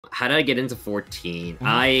how did I get into 14?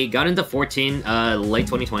 I got into 14 late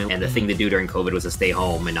 2020, and the thing to do during COVID was to stay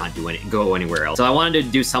home and not go anywhere else. So I wanted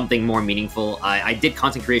to do something more meaningful. I did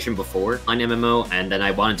content creation before on MMO, and then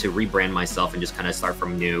I wanted to rebrand myself and just kind of start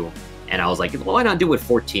from new. And I was like, well, why not do it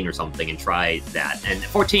 14 or something and try that? And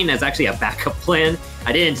 14 is actually a backup plan.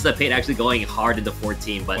 I didn't anticipate actually going hard into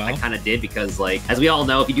 14, but I kind of did because, like, as we all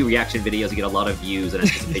know, if you do reaction videos, you get a lot of views and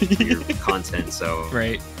anticipation for your content. So,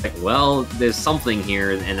 like, well, there's something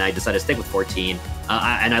here, and I decided to stick with 14.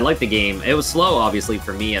 And I liked the game. It was slow, obviously,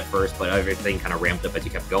 for me at first, but everything kind of ramped up as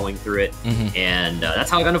you kept going through it. And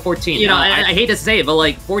that's how I got into 14. You know, I hate to say it, but,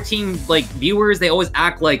 like, 14, like, viewers, they always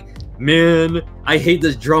act like, man, I hate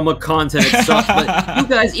this drama content. It sucks, but you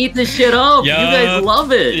guys eat this shit up. You guys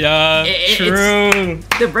love it. True.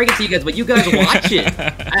 It's to break it to you guys, but you guys watch it.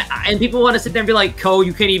 And people want to sit there and be like, Ko,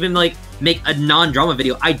 you can't even, like, make a non-drama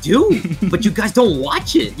video. I do, but you guys don't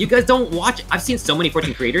watch it. You guys don't watch it. I've seen so many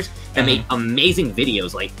 14 creators that made amazing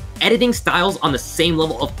videos, like editing styles on the same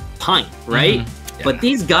level of Pint, right? But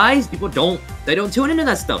these guys, they don't tune into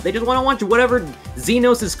that stuff. They just want to watch whatever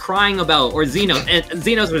Xenos is crying about, or Xenos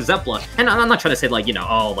or Zepla. And I'm not trying to say, like, you know,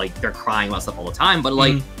 oh, like, they're crying about stuff all the time, but,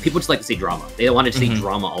 like, people just like to see drama. They don't want to see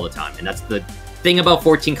drama all the time. And that's the thing about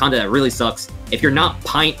 14 content that really sucks. If you're not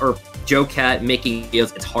Pint or Joe Cat making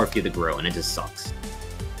videos, it's hard for you to grow, and it just sucks.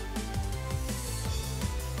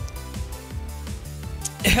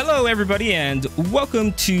 Hello, everybody, and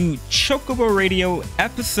welcome to Chocobo Radio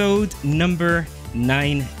episode number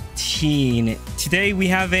 19. Today we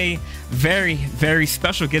have a very, very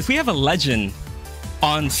special guest. We have a legend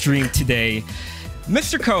on stream today.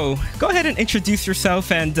 Mr. Ko, go ahead and introduce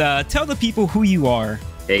yourself and tell the people who you are.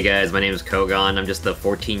 Hey guys, my name is Kougaon. I'm just the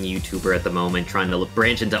 14 YouTuber at the moment, trying to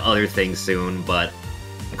branch into other things soon, but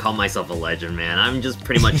I call myself a legend, man. I'm just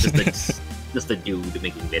pretty much just a dude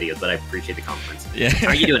making videos, but I appreciate the compliments. How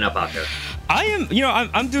are you doing, Alpaca? I am, you know,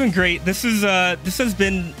 I'm doing great. This has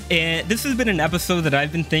been an episode that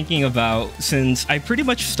I've been thinking about since I pretty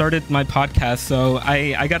much started my podcast. So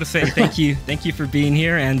I gotta say thank you for being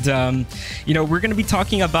here. And you know, we're gonna be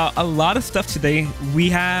talking about a lot of stuff today. We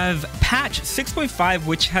have patch 6.5,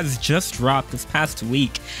 which has just dropped this past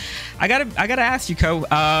week. I gotta ask you, Ko,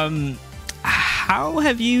 what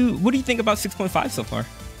do you think about 6.5 so far?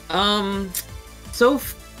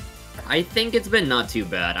 I think it's been not too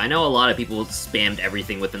bad. I know a lot of people spammed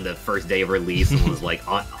everything within the first day of release and was like,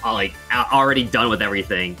 already done with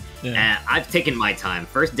everything. And I've taken my time.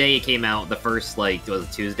 First day it came out, the first, like, it was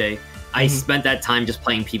a Tuesday. I spent that time just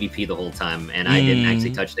playing PvP the whole time, and I didn't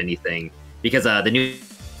actually touch anything because the new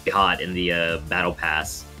hot in the battle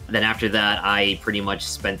pass. Then after that, I pretty much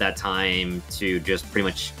spent that time to just pretty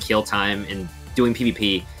much kill time and doing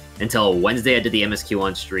PvP. Until Wednesday, I did the MSQ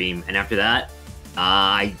on stream, and after that,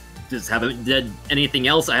 I just haven't did anything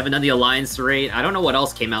else. I haven't done the Alliance raid. I don't know what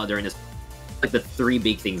else came out during this, like the three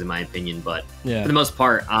big things in my opinion, but for the most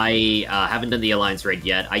part, I haven't done the Alliance raid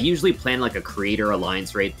yet. I usually plan like a creator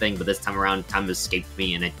Alliance raid thing, but this time around, time escaped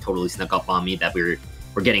me, and it totally snuck up on me that we're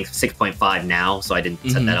getting 6.5 now, so I didn't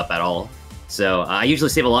set that up at all. So I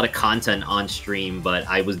usually save a lot of content on stream, but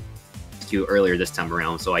I was too earlier this time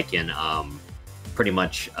around, so I can pretty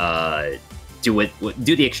much do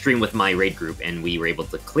the extreme with my raid group, and we were able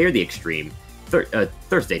to clear the extreme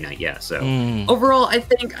Thursday night. So overall, I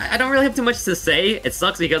think I don't really have too much to say. It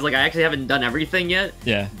sucks because, like, I actually haven't done everything yet,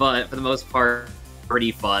 but for the most part,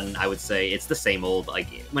 pretty fun. I would say it's the same old,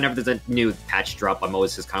 like, whenever there's a new patch drop, I'm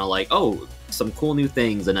always just kind of like, oh, some cool new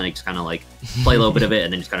things, and then I just kind of like play a little bit of it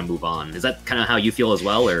and then just kind of move on. Is that kind of how you feel as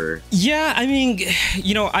well, or? Yeah, I mean,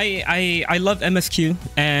 you know, I love MSQ,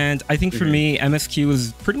 and I think for me, MSQ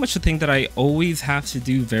is pretty much the thing that I always have to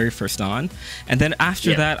do very first on, and then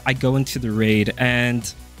after that, I go into the raid.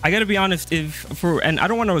 And I gotta be honest, and I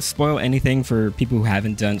don't want to spoil anything for people who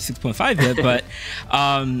haven't done 6.5 yet, but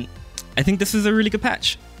I think this is a really good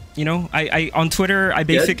patch. You know, I on Twitter, I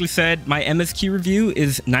basically said my MSQ review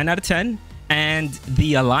is 9 out of 10. And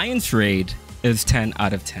the Alliance raid is 10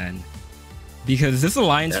 out of 10. Because this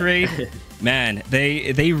Alliance raid, man,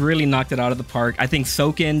 they really knocked it out of the park. I think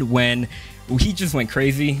Soken, when he just went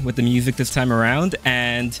crazy with the music this time around.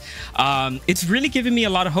 And it's really giving me a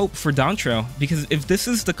lot of hope for Dawntrail. Because if this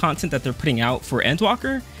is the content that they're putting out for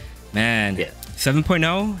Endwalker, man,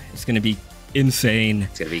 7.0 is going to be insane.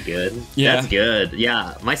 It's gonna be good. That's good.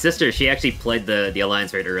 My sister, she actually played the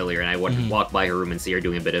Alliance raid earlier, and I walked by her room and see her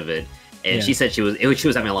doing a bit of it. And she said she was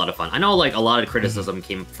having a lot of fun. I know, like, a lot of criticism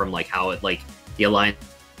came from, like, how it, like, the Alliance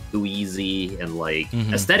too easy, and, like,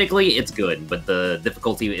 aesthetically it's good, but the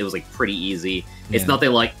difficulty, it was, like, pretty easy. It's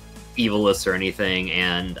nothing like evilists or anything.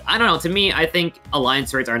 And I don't know. To me, I think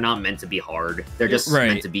alliance raids are not meant to be hard. They're just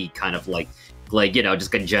meant to be kind of like you know,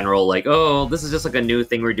 just a general like, oh, this is just like a new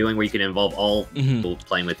thing we're doing where you can involve all people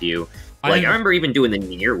playing with you. Like I remember even doing the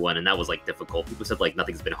Nier one, and that was like difficult. People said like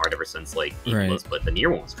nothing's been hard ever since like Evilus, but the Nier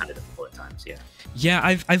one was kind of difficult at times. Yeah,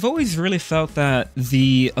 I've always really felt that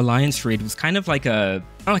the Alliance raid was kind of like a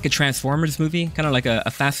Transformers movie, kind of like a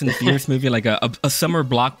Fast and Furious movie, like a summer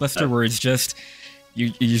blockbuster where it's just you're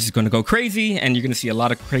just going to go crazy and you're going to see a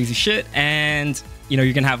lot of crazy shit, and you know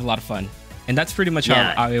you're going to have a lot of fun, and that's pretty much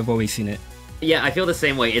how I've always seen it. Yeah, I feel the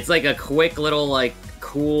same way. It's like a quick little like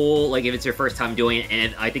cool, like if it's your first time doing it,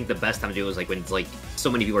 and I think the best time to do it is like when it's like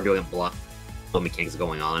so many people are doing a block mechanics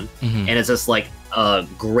going on, and it's just like a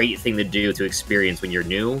great thing to do to experience when you're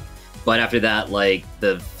new. But after that, like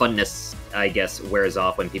the funness, I guess, wears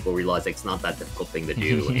off when people realize like, it's not that difficult thing to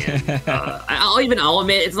do. And I'll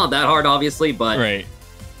admit it's not that hard, obviously, but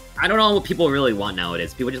I don't know what people really want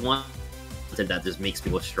nowadays. People just want that just makes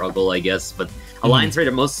people struggle, I guess. But Alliance raid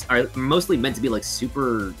are mostly meant to be like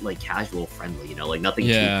super like casual friendly, you know, like nothing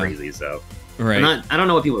too crazy. So I don't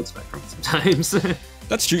know what people expect from it sometimes.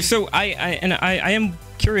 That's true. So I am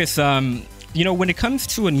curious, you know, when it comes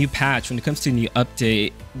to a new patch, when it comes to a new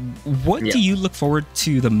update, what do you look forward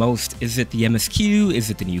to the most? Is it the MSQ?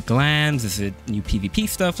 Is it the new glams? Is it new PvP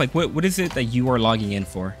stuff? Like what is it that you are logging in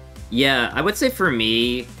for? Yeah, I would say for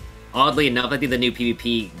me, oddly enough, I think the new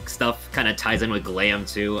PvP stuff kind of ties in with Glam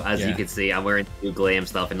too. As you can see, I'm wearing new Glam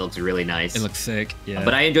stuff and it looks really nice. It looks sick, yeah.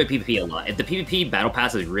 But I enjoy PvP a lot. If the PvP Battle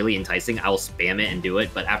Pass is really enticing, I will spam it and do it.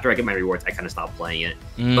 But after I get my rewards, I kind of stop playing it.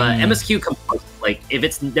 But MSQ comes like,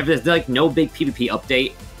 if there's like no big PvP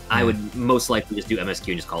update, I would most likely just do MSQ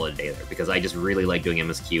and just call it a day there. Because I just really like doing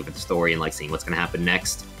MSQ for the story and like seeing what's going to happen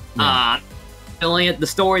next. The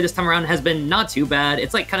story this time around has been not too bad.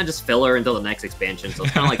 It's like kind of just filler until the next expansion, so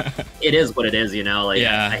it's kind of like it is what it is, you know. Like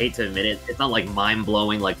I hate to admit it, it's not like mind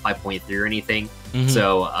blowing like 5.3 or anything.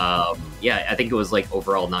 So yeah, I think it was like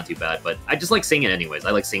overall not too bad, but I just like seeing it anyways. I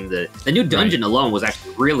like seeing the new dungeon alone was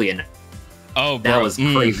actually really bro. That was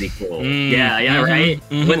crazy cool. Right.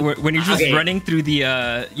 When you're just running through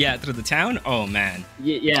the through the town. Oh man.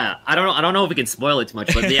 Yeah. I don't know if we can spoil it too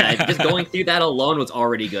much, but yeah, just going through that alone was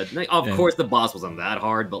already good. Like, of course, the boss wasn't that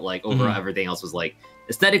hard, but like overall, everything else was like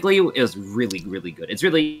aesthetically, it was really, really good. It's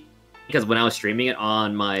really because when I was streaming it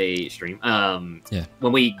on my stream,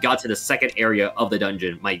 when we got to the second area of the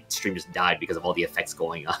dungeon, my stream just died because of all the effects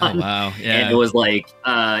going on. Oh, wow, yeah. And it was like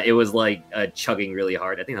chugging really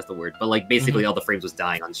hard. I think that's the word. But like basically all the frames was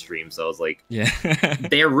dying on stream. So I was like,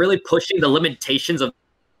 they're really pushing the limitations of,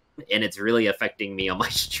 and it's really affecting me on my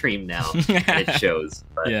stream now. And it shows.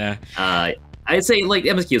 But, I'd say like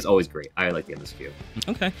MSQ is always great. I like the MSQ.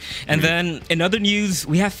 Okay. And then in other news,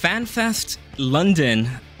 we have FanFest London,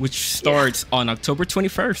 which starts on October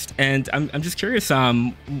 21st. And I'm just curious,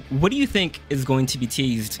 what do you think is going to be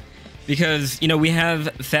teased? Because, you know, we have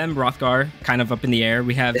Fem Rothgar kind of up in the air.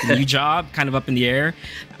 We have the new job kind of up in the air.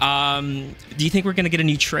 Do you think we're going to get a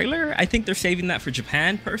new trailer? I think they're saving that for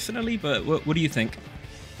Japan personally, but what do you think?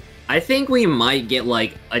 I think we might get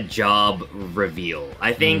like a job reveal.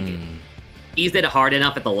 I think eased it hard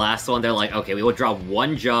enough at the last one. They're like, okay, we will drop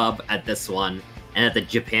one job at this one, and at the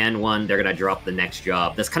Japan one, they're gonna drop the next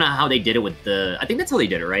job. That's kind of how they did it with the. I think that's how they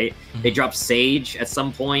did it, right? They dropped Sage at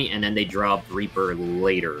some point, and then they dropped Reaper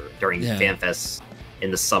later during FanFest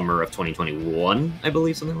in the summer of 2021, I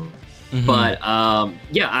believe, something like that. But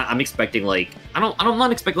yeah, I'm expecting like I'm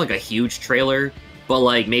not expecting like a huge trailer, but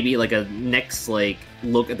like maybe like a next like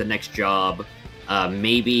look at the next job.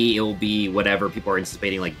 Maybe it'll be whatever people are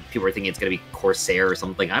anticipating. Like people are thinking it's gonna be Corsair or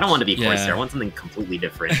something. I don't want to be Corsair. I want something completely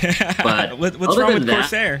different. But what's wrong with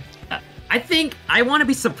Corsair? I think I want to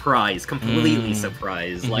be surprised, completely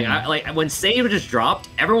surprised. Like when Sage just dropped,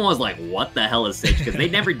 everyone was like, "What the hell is Sage?" Because they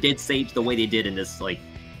never did Sage the way they did in this like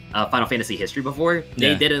Final Fantasy history before.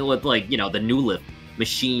 They did it with like, you know, the new lift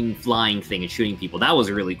machine flying thing and shooting people. That was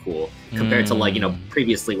really cool compared to like, you know,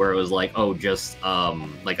 previously where it was like, oh, just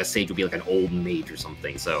like a Sage would be like an old mage or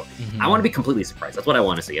something. So I want to be completely surprised. That's what I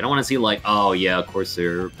want to see. I don't want to see like, oh yeah,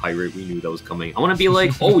 Corsair pirate, we knew that was coming. I want to be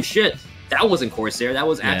like, oh shit, that wasn't Corsair, that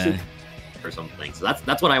was actually or something. So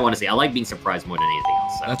that's what I want to see. I like being surprised more than anything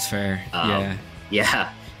else. So, that's fair.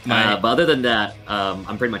 Yeah. But other than that,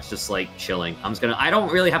 I'm pretty much just like chilling. I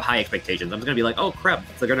don't really have high expectations. I'm just gonna be like, oh crap,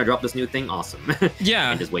 they're gonna drop this new thing, awesome.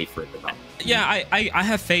 And just wait for it to come. Yeah, I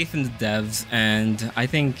have faith in the devs, and I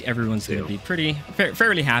think everyone's gonna be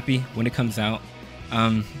fairly happy when it comes out.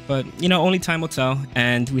 But you know, only time will tell.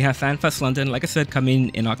 And we have FanFest London, like I said, coming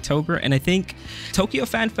in October, and I think Tokyo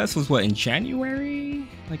FanFest was what, in January,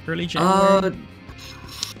 like early January.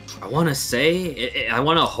 I want to say, I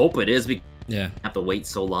want to hope it is because Yeah. I have to wait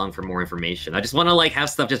so long for more information. I just want to like have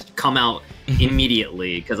stuff just come out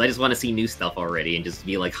immediately because I just want to see new stuff already and just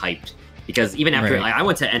be like hyped. Because even after like, I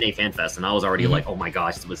went to NA Fan Fest and I was already like, oh my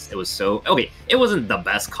gosh, it was so okay. It wasn't the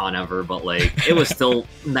best con ever, but like it was still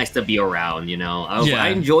nice to be around. You know, I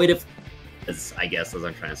enjoyed it. I guess as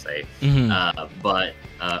I'm trying to say. But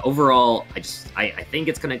overall, I think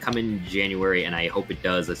it's gonna come in January, and I hope it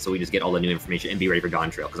does, so we just get all the new information and be ready for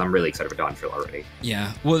Dawn Trail because I'm really excited for Dawn Trail already.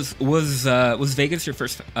 Yeah. Was Vegas your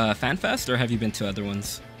first fan fest, or have you been to other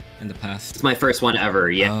ones in the past? It's my first one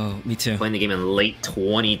ever. Yeah. Oh, me too. Playing the game in late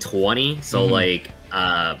 2020, so like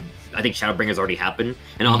I think Shadowbringers already happened,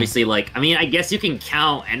 and obviously like I mean I guess you can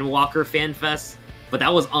count Endwalker Fan Fest. But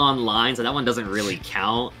that was online, so that one doesn't really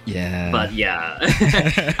count. Yeah. But yeah,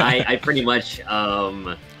 I pretty much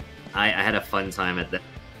I had a fun time at that.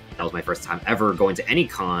 That was my first time ever going to any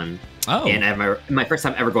con. Oh. And I had my first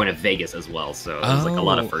time ever going to Vegas as well. So it was like a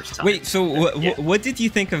lot of first time. Wait, so what did you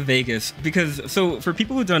think of Vegas? Because so for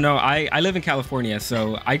people who don't know, I live in California,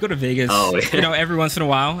 so I go to Vegas, you know, every once in a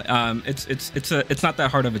while. It's not that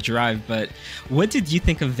hard of a drive, but what did you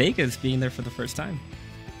think of Vegas being there for the first time?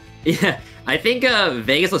 Yeah, I think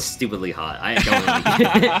Vegas was stupidly hot. I don't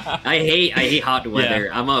like I hate hot weather.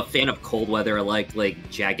 Yeah. I'm a fan of cold weather. I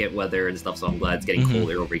like jacket weather and stuff, so I'm glad it's getting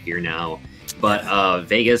colder over here now. But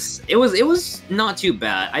Vegas, it was not too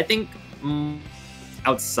bad. I think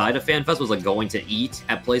outside of FanFest was like going to eat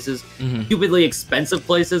at places, stupidly expensive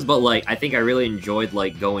places, but like I think I really enjoyed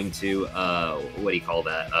like going to what do you call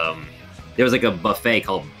that? There was like a buffet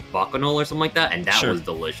called Bacchanal or something like that, and that was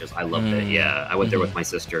delicious. I loved it. Yeah, I went there with my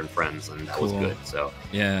sister and friends, and that was good. So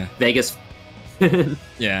yeah, Vegas.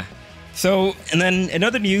 Yeah. So and then in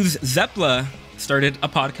other news, Zepla started a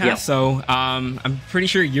podcast. Yep. So I'm pretty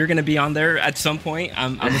sure you're going to be on there at some point.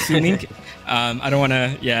 I'm assuming. I don't want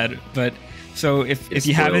to. But so if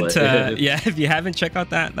you haven't, if you haven't, check out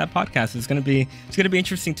that podcast. It's gonna be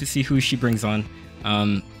interesting to see who she brings on.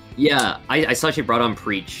 Yeah, I saw she brought on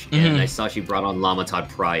Preach, and I saw she brought on Lamatod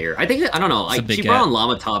prior. I don't know, like she brought on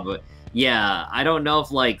Lamatod, but yeah, I don't know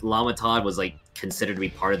if like Lamatod was like considered to be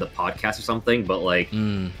part of the podcast or something, but like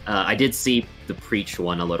I did see the Preach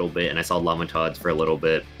one a little bit, and I saw Lamatod's for a little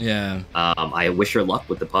bit. Yeah. I wish her luck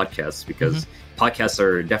with the podcast because podcasts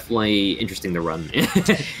are definitely interesting to run.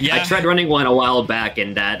 Yeah. I tried running one a while back,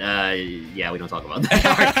 and that we don't talk about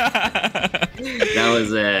that. That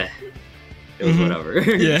was it was whatever.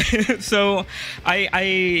 Yeah. So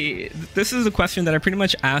this is a question that I pretty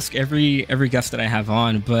much ask every guest that I have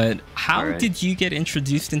on, but how did you get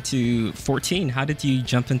introduced into 14? How did you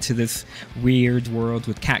jump into this weird world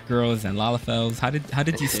with cat girls and Lalafels? How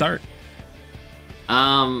did you start?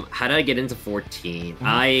 How did I get into 14?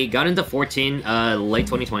 I got into 14 late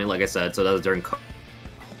 2020, like I said, so that was during COVID.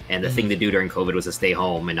 And the thing to do during COVID was to stay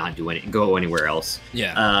home and not go anywhere else.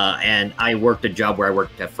 Yeah. And I worked a job where I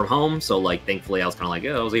worked from home, so like thankfully I was kind of like,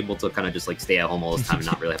 I was able to kind of just like stay at home all this time and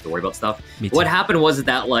not really have to worry about stuff. What happened was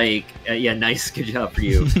that like, yeah, nice, good job for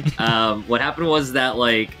you. What happened was that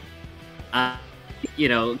like, you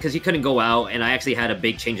know, because you couldn't go out, and I actually had a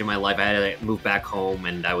big change in my life. I had to move back home,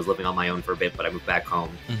 and I was living on my own for a bit, but I moved back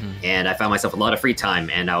home, and I found myself a lot of free time,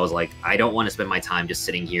 and I was like, I don't want to spend my time just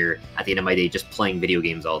sitting here at the end of my day just playing video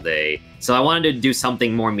games all day. So I wanted to do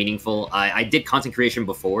something more meaningful. I did content creation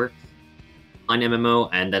before on MMO,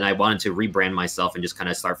 and then I wanted to rebrand myself and just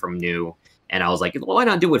kind of start from new. And I was like, well, why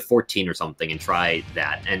not do it with 14 or something and try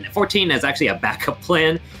that? And 14 is actually a backup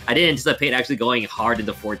plan. I didn't anticipate actually going hard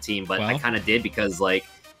into 14, but I kind of did because, like,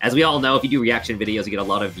 as we all know, if you do reaction videos, you get a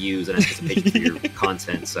lot of views and anticipation for your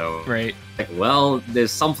content. So, like, well,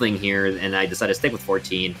 there's something here, and I decided to stick with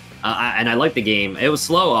 14. And I liked the game. It was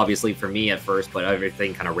slow, obviously, for me at first, but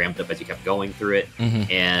everything kind of ramped up as you kept going through it.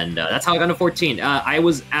 And that's how I got into 14. I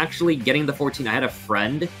was actually getting the 14. I had a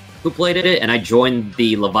friend who played it, and I joined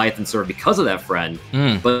the Leviathan server because of that friend.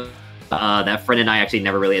 But that friend and I actually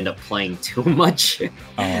never really ended up playing too much.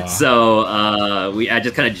 So I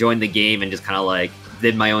just kind of joined the game and just kind of like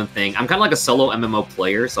did my own thing. I'm kind of like a solo MMO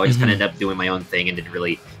player, so I just kind of ended up doing my own thing and didn't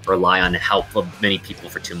really rely on the help of many people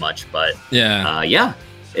for too much. But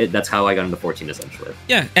that's how I got into 14 essentially.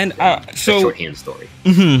 Yeah, and so shorthand story.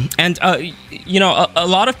 And you know, a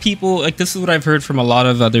lot of people, like, this is what I've heard from a lot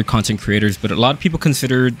of other content creators, but a lot of people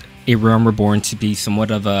considered A Realm Reborn to be somewhat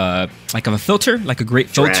of a filter, like a great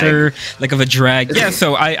filter, like of a drag. Yeah.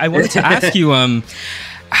 So I wanted to ask you,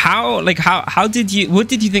 what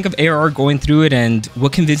did you think of ARR going through it, and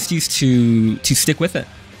what convinced you to stick with it?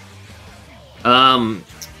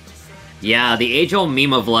 Yeah, the age-old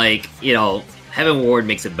meme of like, you know, Heaven Ward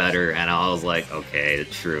makes it better, and I was like, okay,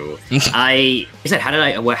 true. You said, how do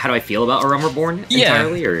I feel about A Realm Reborn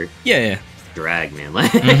entirely, or yeah. Drag, man.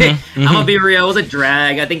 Like, I'm gonna be real, it was a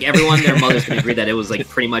drag. I think everyone, their mothers can agree that it was like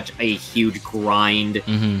pretty much a huge grind.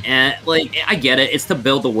 And like, I get it. It's to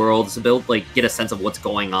build the world, it's to build, like, get a sense of what's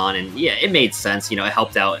going on, and yeah, it made sense. You know, it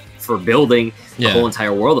helped out for building the whole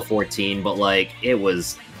entire world of 14. But like, it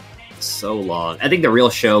was so long. I think the real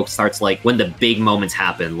show starts like when the big moments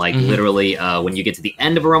happen, like literally when you get to the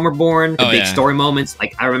end of A Realm Reborn, the big story moments.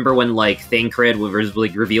 Like I remember when like Thancred was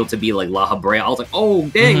like revealed to be like La Habrea. I was like, oh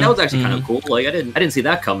dang, that was actually kind of cool. Like I didn't see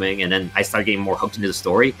that coming, and then I started getting more hooked into the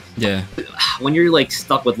story. Yeah. When you're like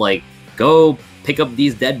stuck with like, go pick up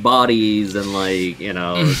these dead bodies and like, you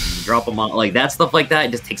know, drop them on, like that stuff like that,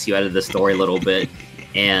 it just takes you out of the story a little bit.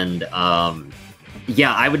 And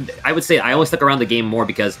yeah, I would say I only stuck around the game more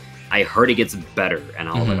because I heard it gets better, and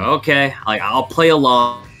I was like, okay, like I'll play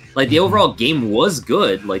along. Like the overall game was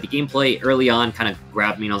good. Like the gameplay early on kind of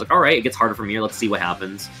grabbed me, and I was like, all right, it gets harder from here. Let's see what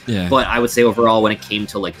happens. Yeah. But I would say overall, when it came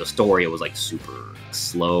to like the story, it was like super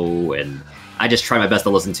slow, and I just tried my best to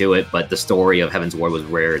listen to it. But the story of Heaven's Ward was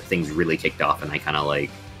where things really kicked off, and I kind of like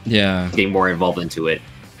getting more involved into it.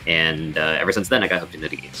 And ever since then, I got hooked into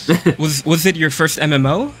the game. Was it your first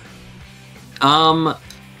MMO?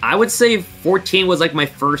 I would say 14 was like my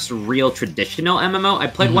first real traditional MMO. I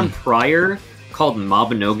played one prior called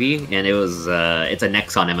Mabinogi, and it was it's a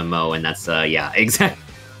Nexon MMO, and that's yeah, exactly.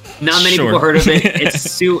 Not many people heard of it.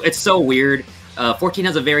 It's so weird. 14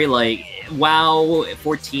 has a very like WoW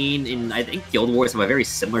 14 and I think Guild Wars have a very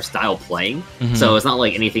similar style playing. So it's not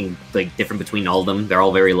like anything like different between all of them. They're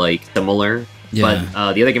all very like similar. Yeah.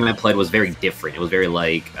 But the other game I played was very different. It was very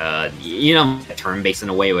like, you know, turn-based in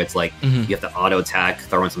a way where it's like you have to auto-attack,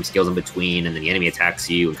 throw in some skills in between, and then the enemy attacks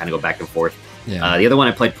you and kind of go back and forth. Yeah. The other one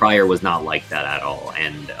I played prior was not like that at all.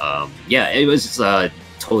 And yeah, it was just a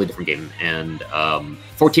totally different game. And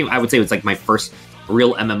 14, I would say, was like my first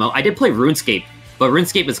real MMO. I did play RuneScape, but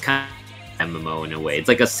RuneScape is kind of MMO in a way. It's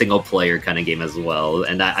like a single-player kind of game as well,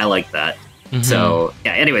 and I like that. So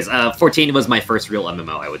yeah. Anyways, 14 was my first real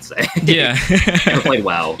MMO, I would say. Yeah. Never played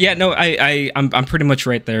WoW. Yeah, no, I'm pretty much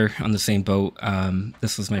right there on the same boat.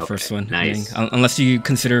 This was my first one. Nice. Unless you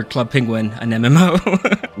consider Club Penguin an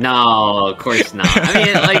MMO. No, of course not. I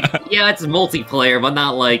mean, like, yeah, it's multiplayer, but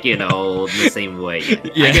not like, you know, the same way.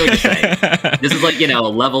 Yeah. I get what you're saying. This is like, you know,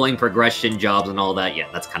 leveling, progression, jobs, and all that. Yeah,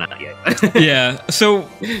 that's kind of yeah. So,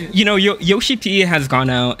 you know, Yoshi P has gone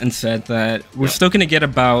out and said that we're still going to get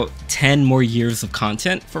about 10 more years of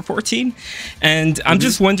content for 14, and I'm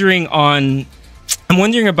just wondering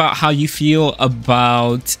about how you feel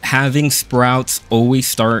about having Sprouts always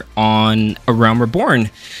start on A Realm Reborn.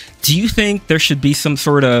 Do you think there should be some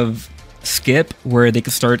sort of skip where they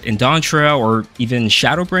could start in Dawntrail or even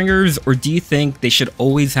Shadowbringers, or do you think they should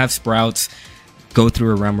always have Sprouts go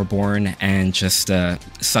through A Realm Reborn and just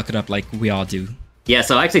suck it up like we all do? Yeah,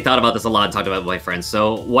 so I actually thought about this a lot and talked about it with my friends.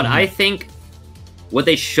 So what I think what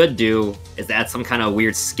they should do is add some kind of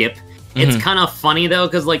weird skip. It's kind of funny though,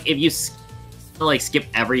 because like if you like skip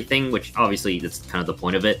everything, which obviously that's kind of the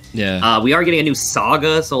point of it. Yeah. We are getting a new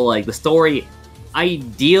saga, so like the story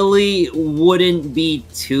ideally wouldn't be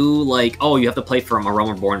too like, oh, you have to play from A Realm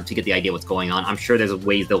Reborn to get the idea what's going on. I'm sure there's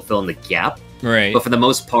ways they'll fill in the gap. Right. But for the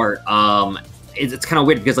most part, it's kind of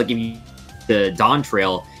weird because like if you the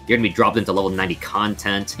Dawntrail, you're gonna be dropped into level 90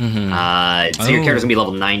 content. So your character's gonna be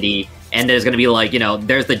level 90. And there's going to be like, you know,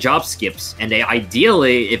 there's the job skips. And they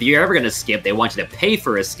ideally, if you're ever going to skip, they want you to pay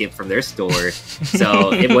for a skip from their store. So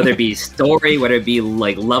whether it be story, whether it be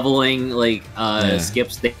like leveling, like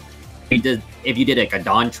skips, if you did like a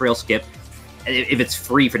Dawntrail skip, if it's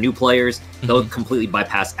free for new players, they'll completely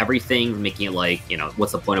bypass everything, making it like, you know,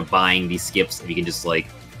 what's the point of buying these skips if you can just like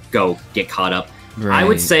go get caught up? Right. I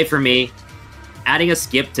would say for me, adding a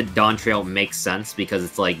skip to Dawntrail makes sense because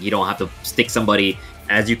it's like you don't have to stick somebody.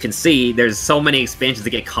 As you can see, there's so many expansions to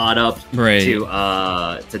get caught up to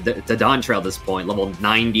Dawntrail at this point. Level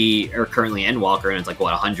 90 or currently Endwalker, and it's like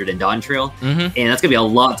what 100 in Dawntrail, and that's gonna be a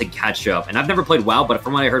lot to catch up. And I've never played WoW, but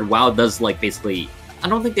from what I heard, WoW does like basically. I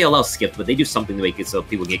don't think they allow skips, but they do something to make it so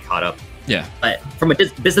people get caught up. Yeah. But from a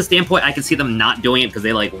business standpoint, I can see them not doing it because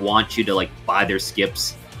they like want you to like buy their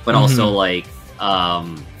skips, but also like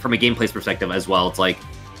from a gameplay perspective as well, it's like.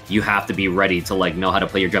 You have to be ready to like know how to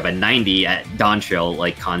play your job at 90 at Dawntrail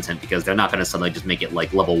like content because they're not going to suddenly just make it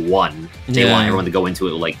like level 1. They want everyone to go into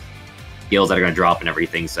it with like skills that are going to drop and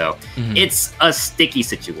everything. So it's a sticky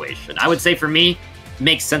situation. I would say for me, it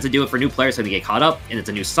makes sense to do it for new players so they get caught up and it's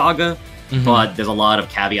a new saga. But there's a lot of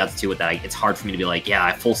caveats to it that it's hard for me to be like, yeah,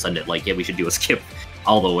 I full send it. Like, yeah, we should do a skip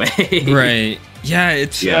all the way. Right. Yeah,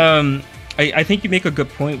 it's I think you make a good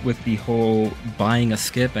point with the whole buying a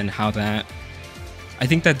skip and how that. I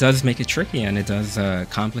think that does make it tricky and it does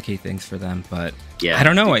complicate things for them. But yeah, I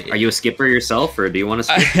don't know. Are you a skipper yourself, or do you want to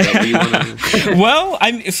skip? Is that what you wanna... Well,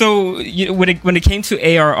 when it came to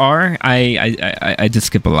ARR, I did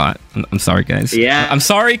skip a lot. I'm sorry, guys. Yeah. I'm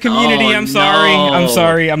sorry, community. I'm sorry. No. I'm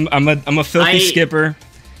sorry. I'm a filthy skipper.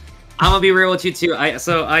 I'm gonna be real with you too.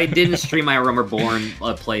 I didn't stream my Reborn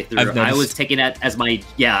playthrough. I was taking that as my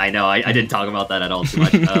I know. I didn't talk about that at all too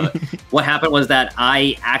much. What happened was that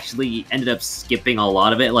I actually ended up skipping a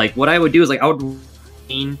lot of it. Like what I would do is like I would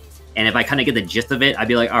and if I kind of get the gist of it, I'd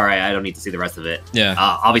be like, all right, I don't need to see the rest of it. Yeah.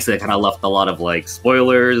 Obviously, I kind of left a lot of like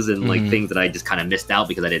spoilers and like things that I just kind of missed out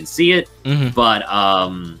because I didn't see it. But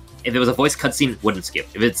if it was a voice cutscene, wouldn't skip.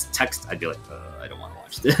 If it's text, I'd be like, I don't want to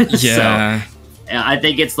watch this. Yeah. So, I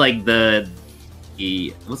think it's like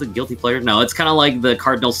was it guilty pleasure? No, it's kind of like the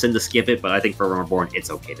cardinal sin to skip it, but I think for Reborn,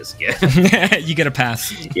 it's okay to skip. You get a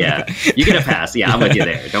pass. Yeah, you get a pass. Yeah, I'm with you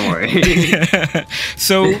there. Don't worry.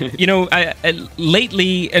 So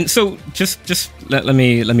lately, and so just let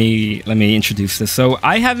me introduce this. So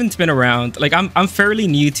I haven't been around. Like I'm fairly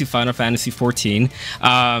new to Final Fantasy 14. Okay.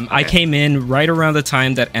 I came in right around the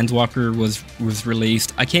time that Endwalker was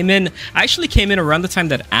released. I actually came in around the time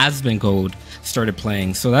that Asmongold started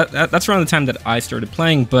playing. So that's around the time that I started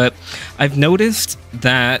playing. But I've noticed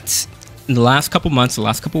that in the last couple months, the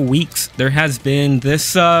last couple weeks, there has been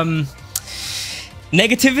this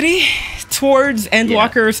negativity towards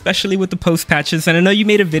Endwalker, especially with the post patches. And I know you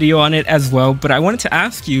made a video on it as well, but I wanted to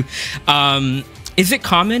ask you, is it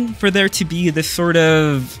common for there to be this sort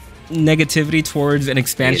of negativity towards an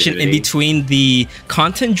expansion in between the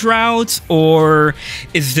content droughts, or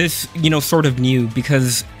is this sort of new?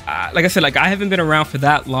 Because like I said, like I haven't been around for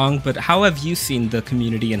that long, but how have you seen the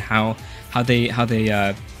community and how they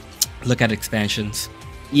look at expansions?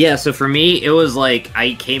 Yeah, so for me, it was like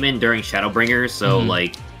I came in during Shadowbringers, so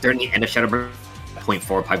like during the end of Shadowbringers,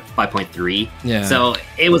 0.4, 5.3. Yeah. So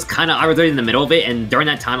it was kind of, I was right in the middle of it, and during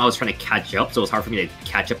that time I was trying to catch up, so it was hard for me to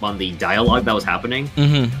catch up on the dialogue that was happening.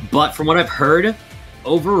 But from what I've heard,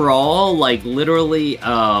 overall, like literally,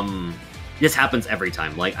 this happens every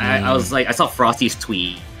time. Like I was like, I saw Frosty's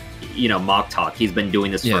tweet, Mock Talk. He's been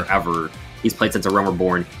doing this forever. He's played since A Realm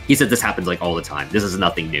Reborn. He said this happens like all the time. This is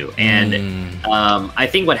nothing new. And I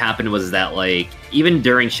think what happened was that like even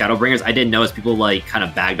during Shadowbringers, I didn't notice people like kind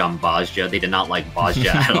of bagged on Bozja. They did not like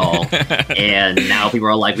Bozja at all. And now people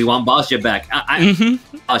are like, we want Bozja back.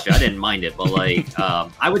 Bozja, I didn't mind it, but like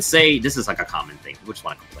I would say this is like a common thing. People just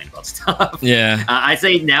want to complain about stuff. Yeah. I'd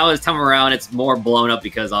say now as time around, it's more blown up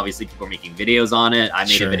because obviously people are making videos on it. I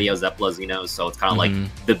made a video, Zepla's, so it's kind of like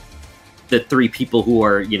the three people who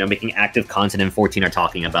are making active content in 14 are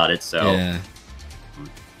talking about it. So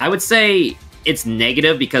I would say it's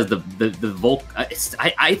negative because the vocal.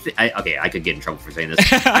 Okay, I could get in trouble for saying this.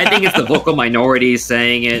 I think it's the vocal minority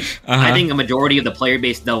saying it. I think a majority of the player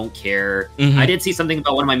base don't care. I did see something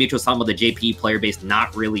about one of my mutuals talking about the JP player base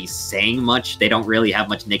not really saying much. They don't really have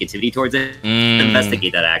much negativity towards it.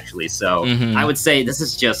 Investigate that actually. So I would say this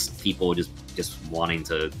is just people just wanting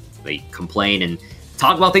to like complain and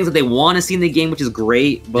talk about things that they want to see in the game, which is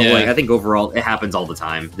great, but like I think overall it happens all the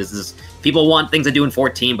time. This is people want things to do in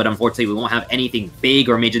 14, but unfortunately we won't have anything big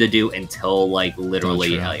or major to do until like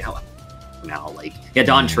literally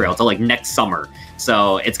Dawn Trail till like next summer.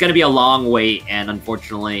 So it's gonna be a long wait, and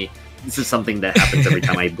unfortunately this is something that happens every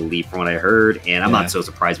time I believe from what I heard, and I'm not so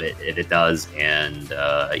surprised if it does. And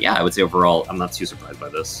I would say overall I'm not too surprised by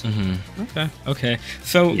this. Okay.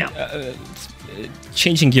 So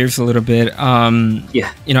changing gears a little bit, I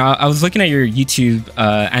was looking at your YouTube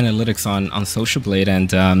analytics on Social Blade,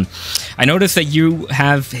 and I noticed that you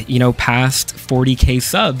have passed 40K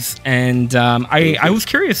subs, and I was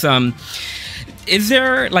curious, is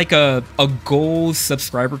there like a goal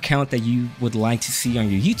subscriber count that you would like to see on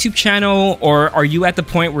your YouTube channel, or are you at the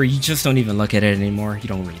point where you just don't even look at it anymore? You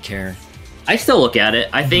don't really care? I still look at it.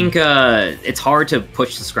 I think it's hard to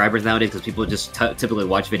push subscribers nowadays because people just typically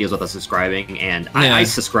watch videos without subscribing, and I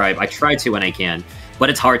subscribe. I try to when I can, but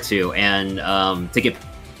it's hard to. And to get,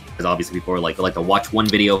 because obviously people are like to watch one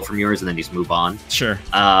video from yours and then just move on. Sure.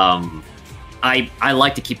 I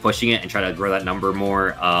like to keep pushing it and try to grow that number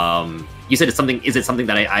more. You said it's something. Is it something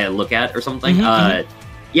that I look at or something?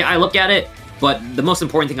 Yeah, I look at it, but the most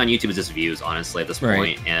important thing on YouTube is just views, honestly, at this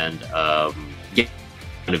point. And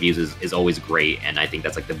of views is always great, and I think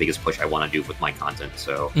that's like the biggest push I want to do with my content.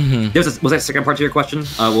 So was that a second part to your question?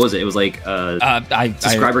 What was it? It was like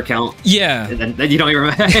subscriber count. Yeah. And you don't even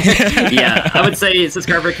remember. Yeah, I would say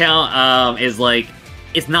subscriber count is like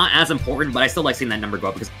it's not as important, but I still like seeing that number go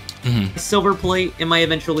up because silver plate and my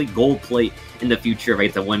eventually gold plate in the future if I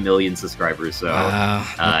get to 1 million subscribers. So,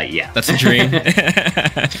 yeah, that's a dream.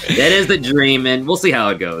 That is the dream, and we'll see how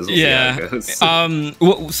it goes. See how it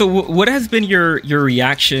goes. So what has been your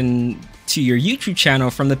reaction to your YouTube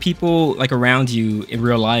channel from the people like around you in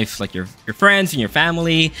real life, like your friends and your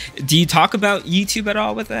family? Do you talk about YouTube at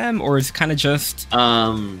all with them, or is it kind of just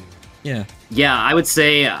Yeah, I would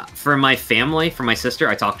say for my family, for my sister,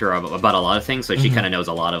 I talk to her about a lot of things, so she kind of knows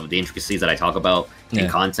a lot of the intricacies that I talk about in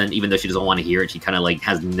content, even though she doesn't want to hear it. She kind of like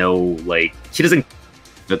has no, like, she doesn't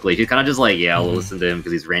typically, she's kind of just like, yeah, I'll listen to him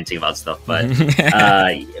because he's ranting about stuff. But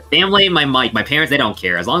family, my parents, they don't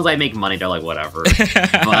care. As long as I make money, they're like, whatever.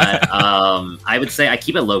 But I would say I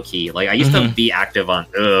keep it low key. Like, I used to be active on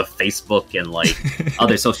Facebook and like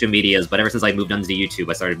other social medias, but ever since I moved on to YouTube,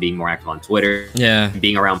 I started being more active on Twitter. Yeah,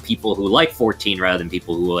 being around people who like 14 rather than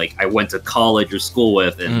people who like I went to college or school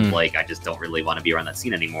with, and like I just don't really want to be around that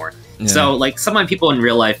scene anymore. Yeah. So like some of my people in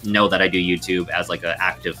real life know that I do YouTube as like an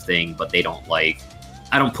active thing, but they don't like.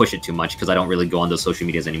 I don't push it too much because I don't really go on those social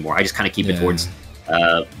medias anymore. I just kind of keep it towards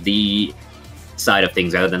the side of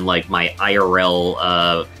things rather than like my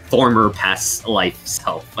IRL former past life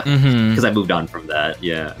self because I moved on from that.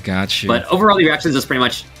 Yeah, got you. But overall, the reactions is pretty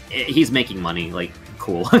much he's making money. Like,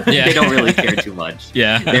 cool. Yeah. They don't really care too much.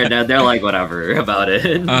 Yeah, they're like whatever about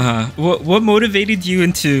it. What motivated you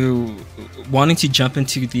into wanting to jump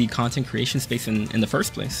into the content creation space in the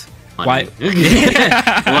first place? Why?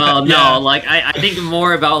 Well, no, like I think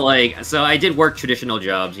more about like, so I did work traditional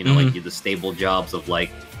jobs, you know, like the stable jobs of like,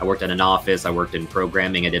 I worked in an office, I worked in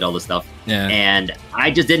programming, I did all this stuff. Yeah. And I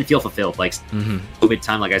just didn't feel fulfilled. Like COVID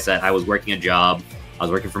time, like I said, I was working a job, I was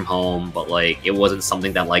working from home, but like, it wasn't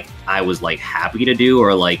something that like, I was like happy to do,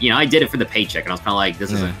 or like, you know, I did it for the paycheck and I was kind of like,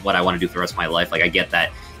 this isn't what I want to do for the rest of my life. Like, I get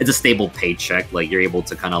that it's a stable paycheck. Like, you're able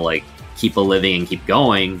to kind of like, keep a living and keep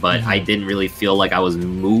going, but I didn't really feel like I was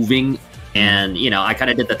moving. And you know, I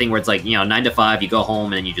kind of did the thing where it's like, you know, 9 to 5, you go home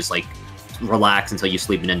and then you just like relax until you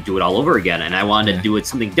sleep and then do it all over again. And I wanted to do it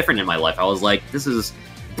something different in my life. I was like, this is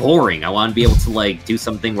boring. I want to be able to like do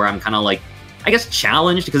something where I'm kind of like, I guess,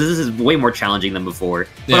 challenged, because this is way more challenging than before.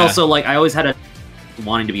 But also like I always had a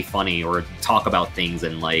wanting to be funny or talk about things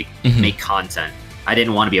and like make content. I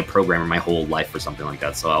didn't want to be a programmer my whole life or something like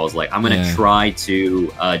that. So I was like, I'm going to try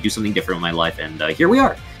to do something different in my life. And here we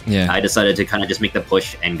are. Yeah. I decided to kind of just make the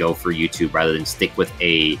push and go for YouTube rather than stick with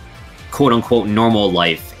a quote unquote normal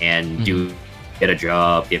life and get a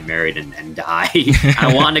job, get married and die.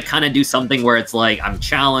 I want to kind of do something where it's like I'm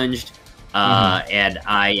challenged and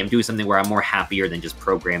I am doing something where I'm more happier than just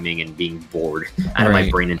programming and being bored out of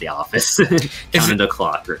my brain in the office, counting the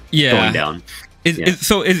clock or going down.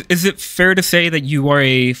 So is it fair to say that you are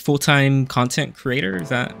a full-time content creator? Is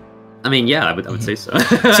that? I mean, yeah, I would say so. I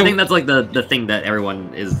think that's like the thing that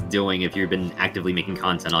everyone is doing if you've been actively making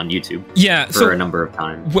content on YouTube. Yeah, for a number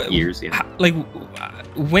of years. Yeah. Like,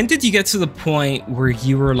 when did you get to the point where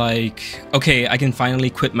you were like, okay, I can finally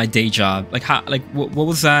quit my day job? Like, how? Like, what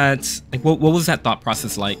was that? Like, what was that thought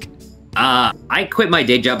process like? I quit my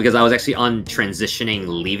day job because I was actually on transitioning,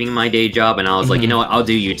 leaving my day job, and I was like, you know what, I'll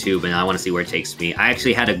do YouTube, and I want to see where it takes me. I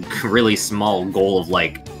actually had a really small goal of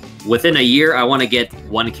like, within a year, I want to get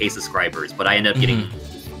 1K subscribers, but I ended up getting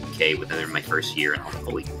K within my first year, and I was like,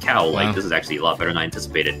 holy cow, like this is actually a lot better than I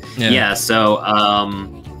anticipated. Yeah, so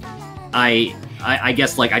I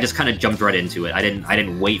guess like I just kind of jumped right into it. I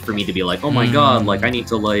didn't wait for me to be like, oh my god, like I need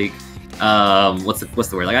to like what's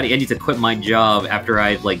the word? Like I need to quit my job after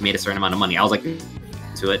I've like made a certain amount of money. I was like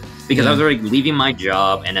to it because I was already leaving my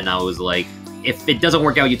job, and then I was like, if it doesn't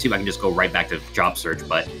work out YouTube, I can just go right back to job search.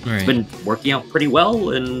 But it's been working out pretty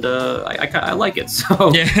well, and I like it,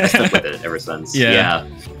 so I stuck with it ever since. Yeah.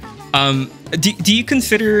 Do you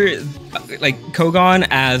consider like Kougaon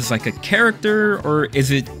as like a character, or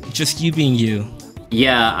is it just you being you?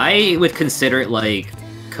 Yeah, I would consider it like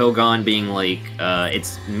Kougaon being like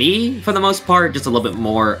it's me for the most part, just a little bit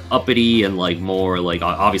more uppity and like more like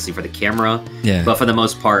obviously for the camera. Yeah. But for the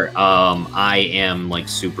most part, I am like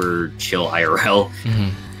super chill IRL.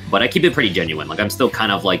 But I keep it pretty genuine. Like I'm still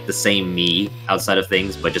kind of like the same me outside of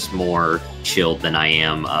things, but just more chilled than I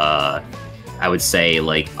am. I would say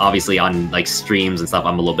like obviously on like streams and stuff,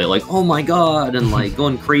 I'm a little bit like, oh my god, and like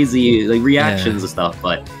going crazy like reactions and stuff.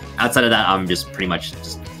 But outside of that, I'm just pretty much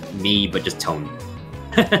just me, but just toned.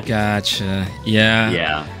 Gotcha.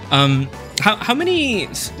 Yeah. How many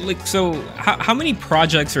like how many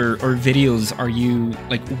projects or videos are you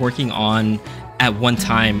like working on at one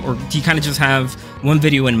time, or do you kind of just have one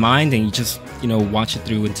video in mind and you just, you know, watch it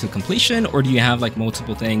through into completion, or do you have like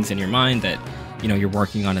multiple things in your mind that, you know, you're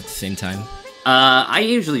working on at the same time? I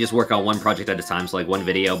usually just work on one project at a time, so like one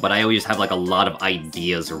video, but I always have like a lot of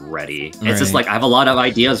ideas ready. It's just like I have a lot of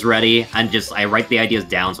ideas ready, and I write the ideas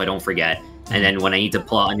down so I don't forget. And then when I need to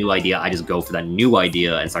pull out a new idea, I just go for that new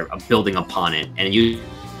idea and start building upon it. And in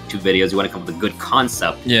YouTube videos, you want to come up with a good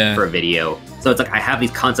concept for a video. So it's like I have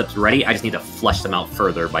these concepts ready, I just need to flesh them out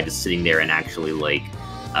further by just sitting there and actually like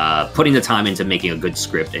putting the time into making a good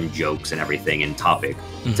script and jokes and everything and topic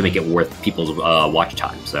to make it worth people's watch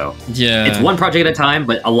time. So it's one project at a time,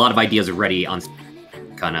 but a lot of ideas are ready on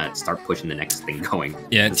kind of start pushing the next thing going.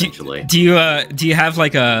 Yeah, essentially. Do you have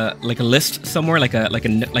like a list somewhere, like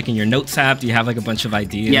in your notes app? Do you have like a bunch of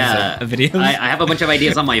ideas? Yeah, of videos. I have a bunch of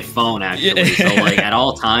ideas on my phone actually. So like at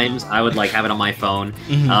all times, I would like have it on my phone.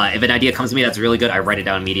 If an idea comes to me that's really good, I write it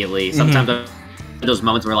down immediately. Sometimes those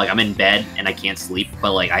moments where like I'm in bed and I can't sleep,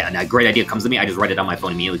 but like a great idea comes to me, I just write it on my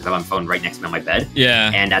phone immediately because I have my phone right next to me on my bed.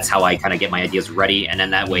 Yeah. And that's how I kind of get my ideas ready. And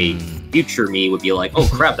then that way, future me would be like, oh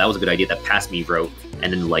crap, that was a good idea that past me wrote.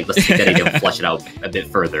 And then like, let's take that idea and flesh it out a bit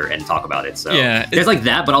further and talk about it. So there's like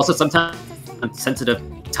that, but also sometimes sensitive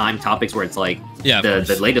time topics where it's like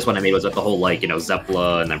the latest one I made was with the whole like, you know,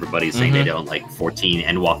 Zeppela and everybody's saying they don't like 14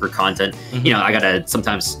 Endwalker content. You know, I gotta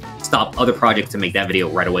sometimes stop other projects to make that video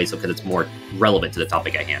right away, so because it's more relevant to the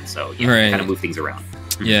topic at hand. So kind of move things around.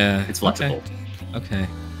 Yeah, it's flexible. Okay.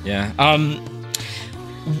 Yeah.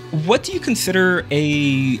 What do you consider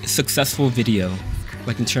a successful video,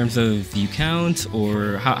 like in terms of view count,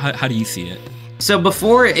 or how do you see it? So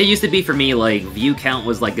before, it used to be for me, like, view count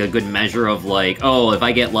was, like, a good measure of, like, oh, if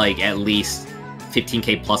I get, like, at least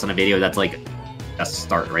 15K plus on a video, that's, like, a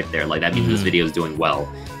start right there. Like, that means this video is doing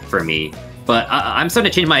well for me. But I'm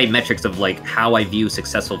starting to change my metrics of, like, how I view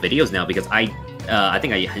successful videos now, because I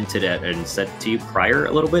think I hinted at and said to you prior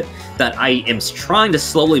a little bit that I am trying to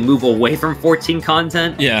slowly move away from 14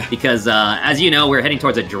 content. Yeah. Because, as you know, we're heading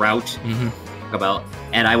towards a drought.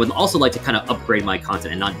 And I would also like to kind of upgrade my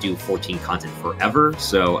content and not do 14 content forever.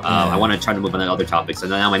 So I want to try to move on to other topics. And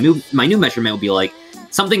now my new measurement will be like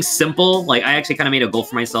something simple. Like I actually kind of made a goal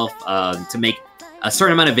for myself to make a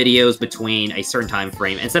certain amount of videos between a certain time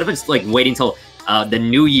frame. Instead of just like waiting till the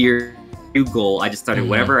new year new goal, I just started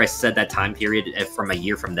whatever I said that time period from a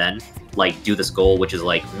year from then, like do this goal, which is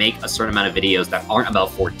like make a certain amount of videos that aren't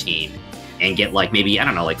about 14 and get like maybe, I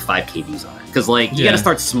don't know, like 5K views on it. Because like you got to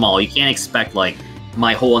start small. You can't expect like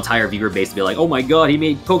my whole entire viewer base to be like, oh my god,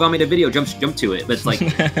 Kougaon made a video, jump to it. But it's like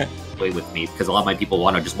way with me because a lot of my people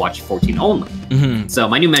want to just watch 14 only. So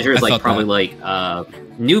my new measure is like probably like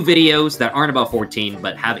new videos that aren't about 14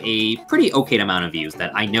 but have a pretty okay amount of views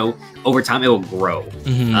that I know over time it will grow.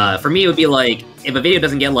 For me, it would be like if a video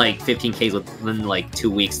doesn't get like 15Ks within like 2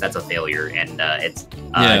 weeks, that's a failure. And it's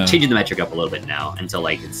changing the metric up a little bit now until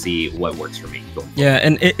I can see what works for me. Yeah,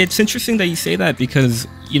 and it's interesting that you say that because,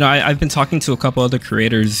 you know, I've been talking to a couple other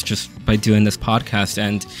creators just by doing this podcast,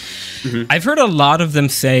 and I've heard a lot of them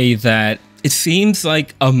say that it seems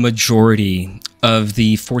like a majority of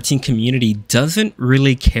the 14 community doesn't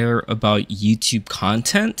really care about YouTube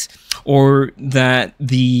content, or that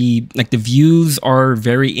the views are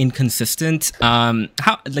very inconsistent.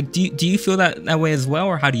 How do you feel that way as well,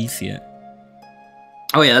 or how do you see it?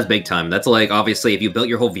 Oh yeah, that's big time. That's like obviously if you built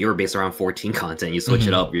your whole viewer base around 14 content, you switch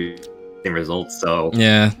it up, you're getting results. So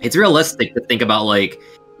yeah, it's realistic to think about like,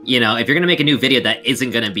 you know, if you're gonna make a new video that isn't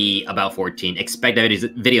gonna be about 14, expect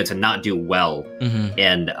that video to not do well.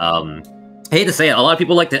 And I hate to say it, a lot of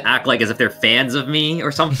people like to act like as if they're fans of me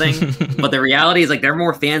or something, but the reality is like they're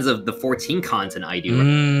more fans of the 14 content I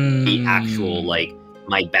do, the actual like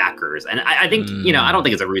my backers. And I think, you know, I don't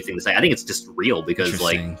think it's a rude thing to say. I think it's just real because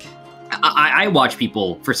like I watch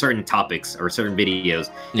people for certain topics or certain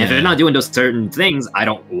videos, and if they're not doing those certain things, I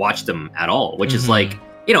don't watch them at all, which is like,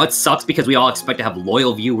 you know, it sucks because we all expect to have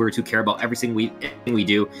loyal viewers who care about everything we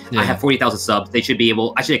do. I have 40,000 subs. I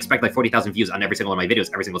should expect like 40,000 views on every single one of my videos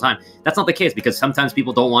every single time. That's not the case because sometimes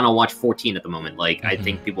people don't want to watch 14 at the moment. Like, I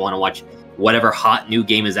think people want to watch whatever hot new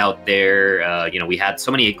game is out there. You know, we had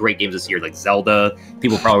so many great games this year, like Zelda.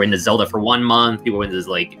 People probably were into Zelda for 1 month. People were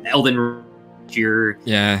into like Elden year.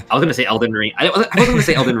 Yeah, I was gonna say Elden Ring. I wasn't gonna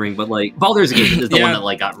say Elden Ring, but like Baldur's Gate is the one that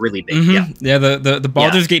like got really big. Yeah, the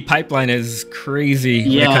Baldur's Gate pipeline is crazy.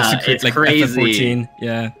 Yeah, when it comes to, it's like, crazy. FF14.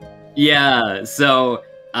 Yeah. So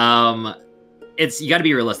you got to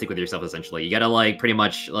be realistic with yourself. Essentially, you got to like pretty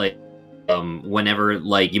much like whenever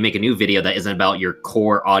like you make a new video that isn't about your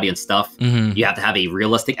core audience stuff, you have to have a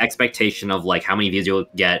realistic expectation of like how many views you'll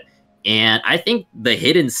get. And I think the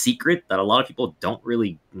hidden secret that a lot of people don't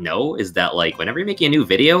really know is that, like, whenever you're making a new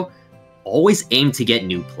video, always aim to get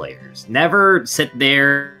new players. Never sit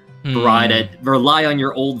there, rely on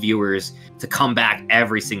your old viewers to come back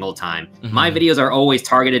every single time. My videos are always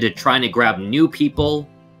targeted to trying to grab new people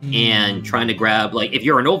and trying to grab, like, if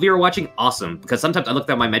you're an old viewer watching, awesome. Because sometimes I looked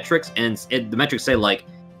at my metrics and the metrics say, like,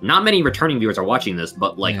 not many returning viewers are watching this,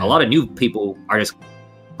 but, like, a lot of new people are just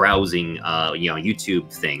browsing, you know,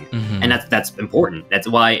 YouTube thing. And that's important. That's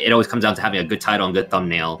why it always comes down to having a good title and good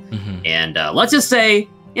thumbnail. And let's just say,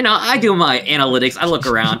 you know, I do my analytics. I look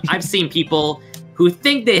around. I've seen people who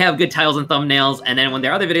think they have good titles and thumbnails, and then when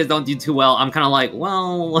their other videos don't do too well, I'm kind of like,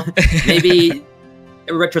 well, maybe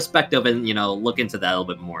retrospective and, you know, look into that a little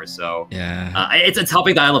bit more. So it's a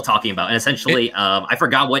topic that I love talking about. And essentially, I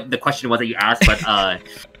forgot what the question was that you asked, but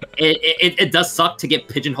it does suck to get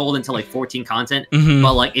pigeonholed into like 14 content.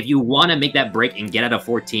 But like, if you want to make that break and get out of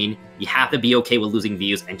 14, you have to be okay with losing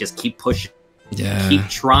views and just keep pushing. Keep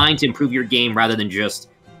trying to improve your game rather than just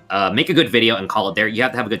make a good video and call it there. You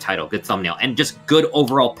have to have a good title, good thumbnail, and just good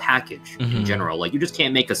overall package in general. Like, you just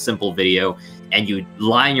can't make a simple video and you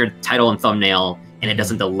lie in your title and thumbnail and it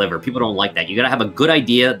doesn't deliver. People don't like that. You gotta have a good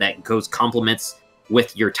idea that goes complements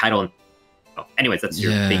with your title. And anyways, that's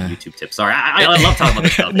your big YouTube tip. Sorry, I love talking about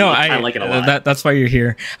this stuff. No, I like it a lot. That's why you're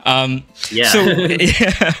here. So,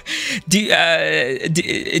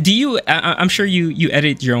 do you? I'm sure you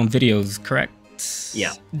edit your own videos, correct?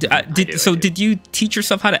 Yeah. Did you teach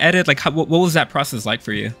yourself how to edit? Like, what was that process like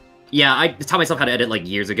for you? Yeah, I taught myself how to edit like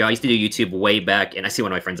years ago. I used to do YouTube way back, and I see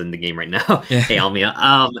one of my friends in the game right now. Hey, Almia.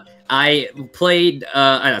 I played.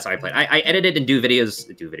 I edited and do videos.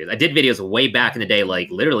 I did videos way back in the day, like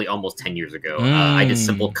literally almost 10 years ago. I did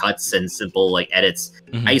simple cuts and simple like edits.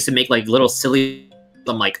 I used to make like little silly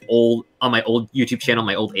on my old YouTube channel,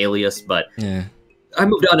 my old alias, but I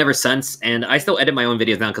moved on ever since, and I still edit my own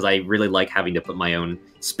videos now because I really like having to put my own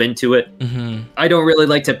spin to it. I don't really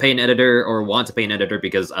like to pay an editor or want to pay an editor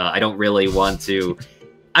because I don't really want to.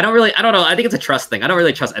 I don't know. I think it's a trust thing. I don't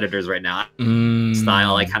really trust editors right now.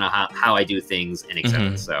 Style, like kind of how I do things and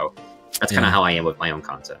etc. So that's kind of how I am with my own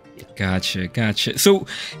content. Gotcha. So,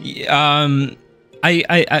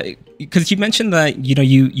 I because you mentioned that, you know,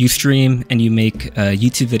 you stream and you make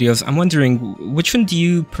YouTube videos. I'm wondering, which one do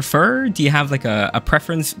you prefer? Do you have like a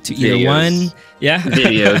preference to either one? Yeah,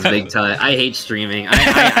 videos, big time. I hate streaming.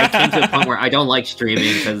 I came to a point where I don't like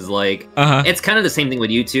streaming because like it's kind of the same thing with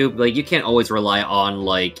YouTube. Like, you can't always rely on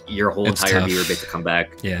like your whole entire viewer base to come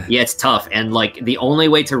back. Yeah, it's tough. And like, the only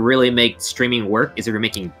way to really make streaming work is if you're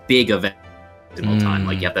making big events all the time.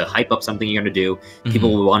 Like, you have to hype up something you're gonna do.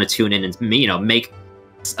 People will want to tune in and, you know, make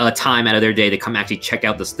time out of their day to come actually check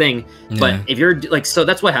out this thing. But if you're like, so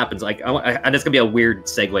that's what happens. Like, that's gonna be a weird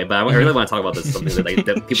segue, but I really want to talk about this, something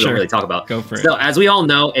that people don't really talk about. Go for it. So as we all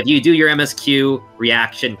know, if you do your MSQ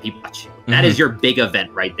reaction, people watch you. That is your big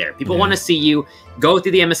event right there. People want to see you go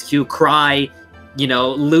through the MSQ, cry, you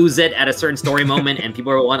know, lose it at a certain story moment, and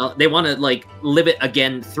people want to like live it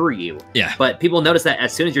again through you. But people notice that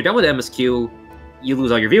as soon as you're done with MSQ, you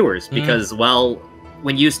lose all your viewers because, well,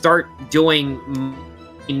 when you start doing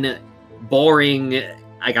boring,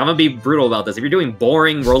 like, I'm gonna be brutal about this. If you're doing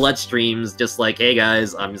boring roulette streams, just like, hey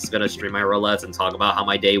guys, I'm just gonna stream my roulettes and talk about how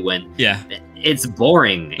my day went. It's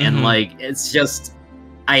boring. And like, it's just,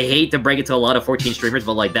 I hate to break it to a lot of 14 streamers,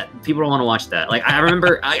 but like, that people don't want to watch that. Like, I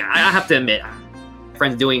remember, I have to admit,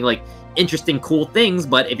 friends doing like interesting, cool things,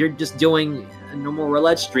 but if you're just doing a normal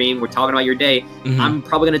roulette stream, we're talking about your day, I'm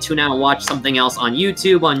probably gonna tune out and watch something else on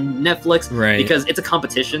YouTube, on Netflix, because it's a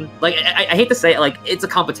competition. Like, I hate to say it, like, it's a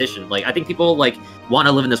competition. Like, I think people like want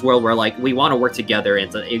to live in this world where like we want to work together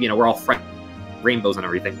and you know, we're all friends, rainbows and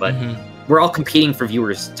everything, but we're all competing for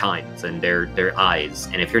viewers' times and their eyes.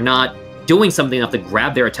 And if you're not doing something enough to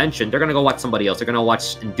grab their attention, they're gonna go watch somebody else. They're gonna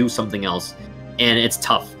watch and do something else, and it's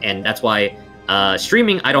tough. And that's why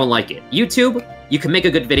streaming, I don't like it. YouTube, you can make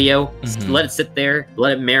a good video, let it sit there,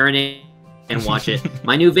 let it marinate, and watch it.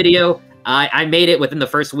 My new video, I made it within the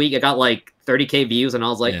first week. I got like 30K views, and I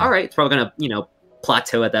was like, all right, it's probably gonna, you know,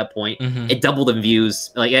 plateau at that point. It doubled in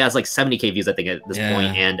views. Like, it has like 70K views, I think, at this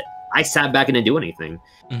point, and I sat back and didn't do anything.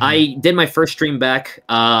 I did my first stream back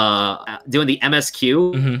doing the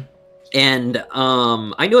MSQ, and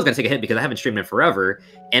I knew I was gonna take a hit because I haven't streamed in forever,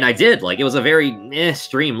 and I did. Like, it was a very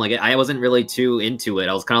stream. Like, I wasn't really too into it.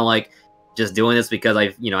 I was kind of like just doing this because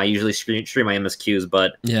I usually stream my MSQs,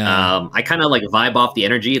 but I kind of like vibe off the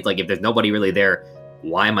energy. It's like, if there's nobody really there,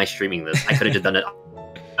 why am I streaming this? I could have just done it.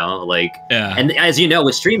 And as you know,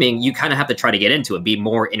 with streaming, you kind of have to try to get into it, be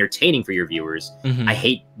more entertaining for your viewers. I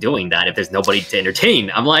hate doing that if there's nobody to entertain.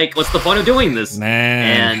 I'm like, what's the point of doing this?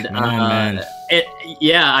 Man.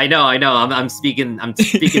 I know. I'm speaking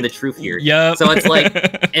the truth here. So it's like,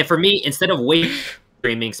 and for me, instead of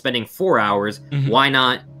streaming, spending 4 hours, why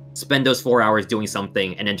not spend those 4 hours doing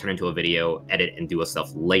something and then turn into a video, edit, and do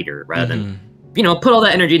stuff later, rather than, you know, put all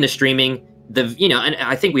that energy into streaming. You know, and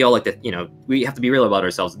I think we all like to, you know, we have to be real about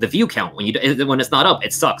ourselves. The view count, when it's not up,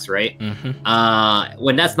 it sucks, right?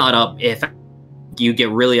 When that's not up, if you get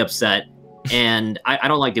really upset, and I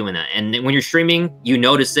don't like doing that. And when you're streaming, you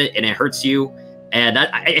notice it and it hurts you, and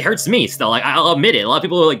it hurts me still. Like, I'll admit it. A lot of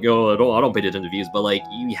people are like, "Oh, I don't pay attention to views," but like,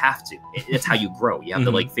 you have to. It's how you grow. You have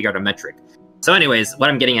to like figure out a metric. So anyways, what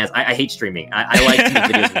I'm getting at is I hate streaming. I like to make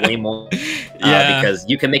videos way more because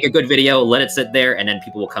you can make a good video, let it sit there, and then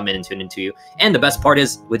people will come in and tune into you. And the best part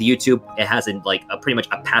is with YouTube, it has pretty much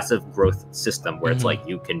a passive growth system where it's like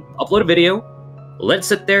you can upload a video, let it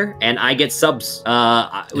sit there, and I get subs.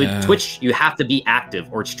 With Twitch, you have to be active,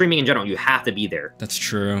 or streaming in general, you have to be there. That's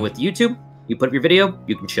true. With YouTube, you put up your video,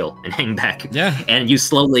 you can chill and hang back. Yeah. And you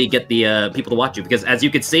slowly get the people to watch you, because as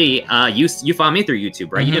you can see, you found me through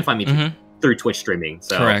YouTube, right? You didn't find me through Twitch streaming.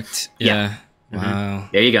 So correct. Yeah. Wow.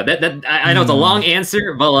 There you go. I know it's a long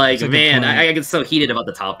answer, but like, man, I get so heated about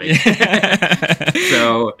the topic.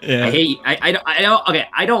 So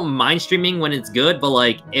I don't mind streaming when it's good, but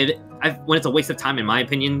like when it's a waste of time, in my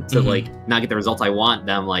opinion, to like not get the results I want,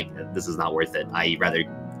 then I'm like, this is not worth it. I'd rather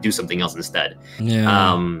do something else instead.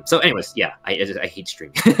 Yeah. So anyways, yeah, I hate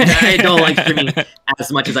streaming. I don't like streaming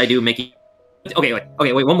as much as I do making. Okay,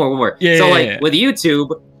 wait, one more. Yeah, with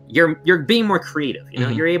YouTube, you're being more creative, you know?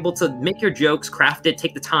 You're able to make your jokes, craft it,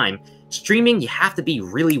 take the time. Streaming, you have to be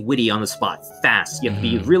really witty on the spot, fast. You have to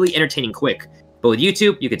be really entertaining quick. But with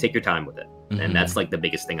YouTube, you can take your time with it. And that's like the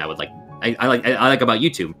biggest thing I would like. I like about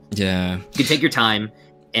YouTube. Yeah. You can take your time.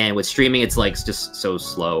 And with streaming, it's like just so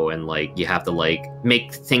slow, and like you have to like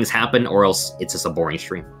make things happen, or else it's just a boring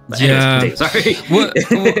stream. But anyways, sorry.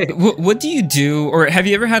 What do you do, or have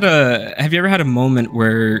you ever had a moment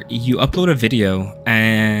where you upload a video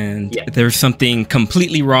and there's something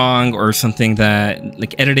completely wrong, or something that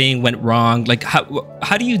like editing went wrong? Like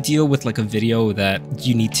how do you deal with like a video that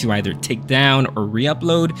you need to either take down or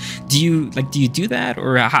re-upload? Do you do that,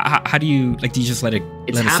 or how do you just let it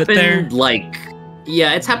sit there?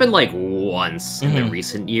 Yeah, it's happened like once in the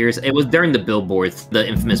recent years. It was during the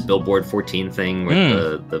infamous Billboard 14 thing,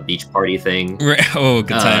 with the beach party thing. Oh,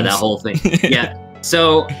 good times. That whole thing. Yeah.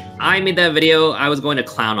 So I made that video. I was going to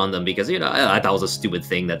clown on them because, you know, I thought it was a stupid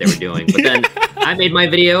thing that they were doing. But then I made my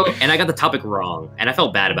video and I got the topic wrong, and I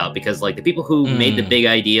felt bad about it, because like the people who made the big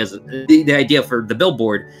ideas, the idea for the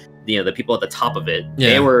Billboard, you know, the people at the top of it,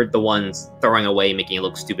 they were the ones throwing away, making it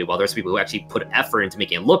look stupid, while there's people who actually put effort into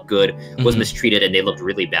making it look good was mistreated, and they looked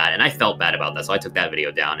really bad. And I felt bad about that, so I took that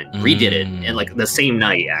video down and redid it, and like the same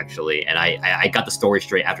night actually. And I got the story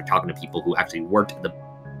straight after talking to people who actually worked at the.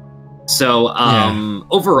 So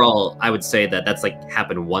overall, I would say that that's like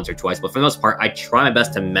happened once or twice, but for the most part, I try my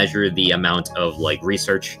best to measure the amount of like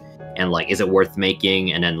research and like, is it worth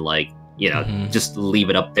making, and then like, you know, just leave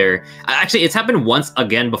it up there. Actually, it's happened once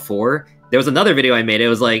again before. There was another video I made. It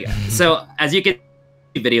was like, so as you can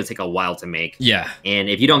see, videos take a while to make. Yeah. And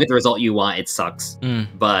if you don't get the result you want, it sucks.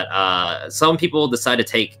 But some people decide to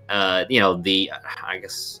take, you know, I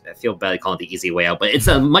guess I feel bad calling it the easy way out, but it's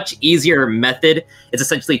a much easier method. It's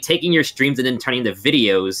essentially taking your streams and then turning the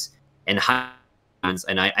videos and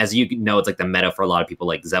and as you know, it's like the meta for a lot of people.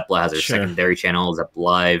 Like Zepla has their secondary channel, Zep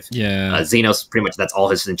Live. Yeah. Xenos, pretty much that's all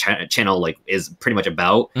his channel like is pretty much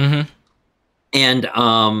about. And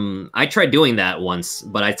I tried doing that once,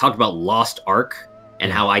 but I talked about Lost Ark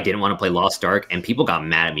and how I didn't want to play Lost Ark, and people got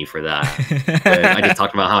mad at me for that. I just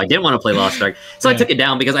talked about how I didn't want to play Lost Ark, so I took it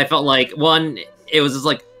down because I felt like, one, it was just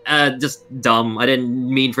like just dumb. I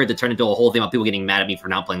didn't mean for it to turn into a whole thing about people getting mad at me for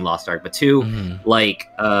not playing Lost Ark, but two, like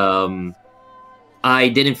I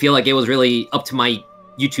didn't feel like it was really up to my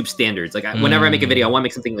YouTube standards. Like whenever I make a video, I want to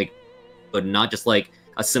make something like good, not just like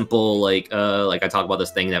a simple like I talk about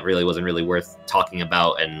this thing that really wasn't really worth talking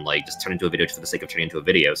about, and like just turn into a video just for the sake of turning into a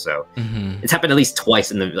video. So it's happened at least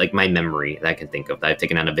twice in the like my memory that I can think of, that I've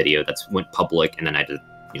taken on a video that's went public and then I just,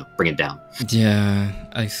 you know, bring it down. Yeah,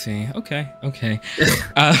 I see. Okay.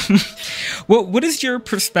 Well, what is your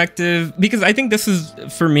perspective? Because I think this is,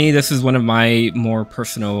 for me, this is one of my more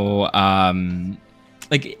personal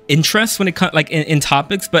like interests when it comes like in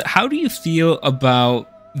topics. But how do you feel about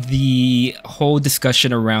the whole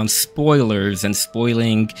discussion around spoilers and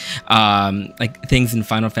spoiling like things in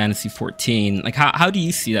Final Fantasy 14? Like how do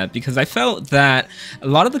you see that? Because I felt that a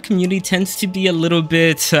lot of the community tends to be a little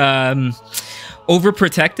bit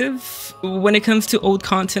overprotective when it comes to old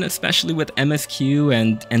content, especially with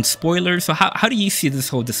MSQ and spoilers. So how do you see this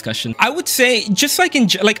whole discussion? I would say just like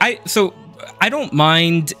I don't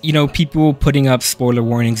mind, you know, people putting up spoiler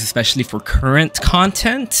warnings, especially for current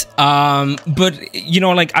content. But you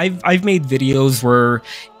know, like I've made videos where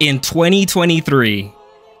in 2023,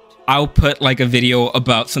 I'll put like a video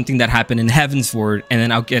about something that happened in Heaven's Ward, and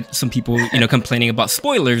then I'll get some people, you know, complaining about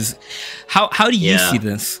spoilers. How do you see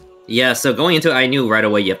this? Yeah, so going into it, I knew right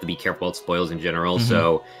away you have to be careful with spoilers in general.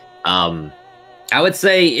 So, I would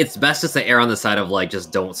say it's best just to err on the side of like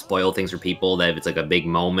just don't spoil things for people. That if it's like a big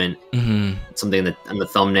moment, something that on the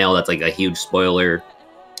thumbnail that's like a huge spoiler.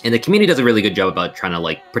 And the community does a really good job about trying to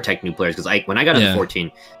like protect new players, because when I got into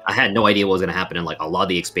 14, I had no idea what was gonna happen in like a lot of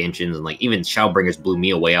the expansions, and like even Shadowbringers blew me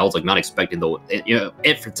away. I was like not expecting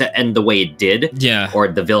it to end the way it did, or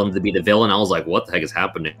the villain to be the villain. I was like, what the heck is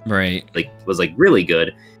happening? Right, like it was like really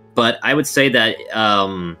good. But I would say that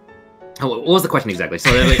what was the question exactly? So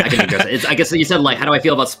I can address it. I guess you said like, how do I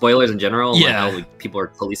feel about spoilers in general? Like how like, people are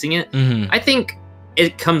policing it. I think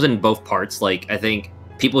it comes in both parts. Like I think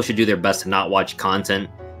people should do their best to not watch content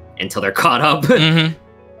until they're caught up.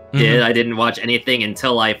 I didn't watch anything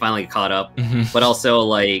until I finally caught up. But also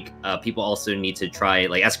like people also need to try,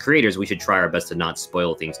 like as creators, we should try our best to not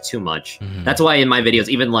spoil things too much. That's why in my videos,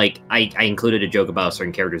 even like I included a joke about a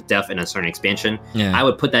certain character's death in a certain expansion. I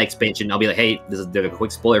would put that expansion, I'll be like, hey, there's a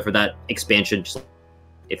quick spoiler for that expansion. Just,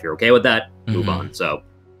 if you're okay with that, move on. So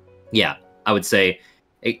yeah, I would say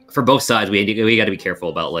for both sides, we got to be careful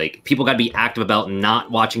about like, people got to be active about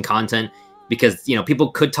not watching content, because, you know,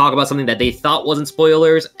 people could talk about something that they thought wasn't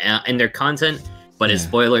spoilers in their content, but is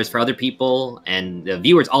spoilers for other people. And the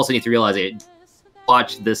viewers also need to realize it.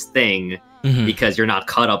 Watch this thing because you're not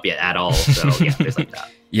caught up yet at all. So yeah, there's like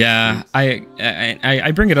that. Yeah,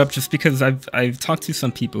 I bring it up just because I've talked to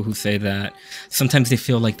some people who say that sometimes they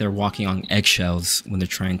feel like they're walking on eggshells when they're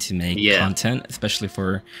trying to make content, especially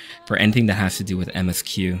for anything that has to do with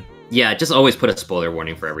MSQ. Yeah, just always put a spoiler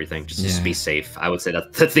warning for everything. Just be safe. I would say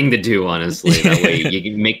that's the thing to do, honestly. That way you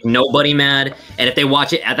can make nobody mad. And if they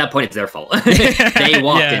watch it, at that point, it's their fault. They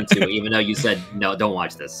walked into it, even though you said, no, don't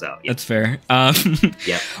watch this. So yeah. That's fair.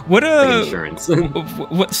 What like insurance. When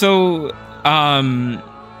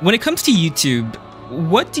it comes to YouTube,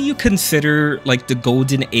 what do you consider like the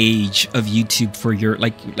golden age of YouTube for your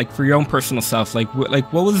like for your own personal self? Like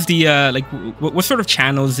what was the what sort of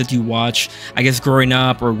channels did you watch, I guess, growing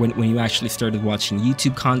up, or when you actually started watching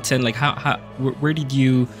YouTube content? Like where did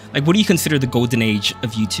you, like, what do you consider the golden age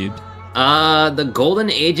of YouTube? The golden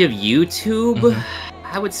age of YouTube,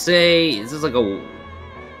 I would say this is like a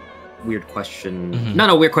weird question. Not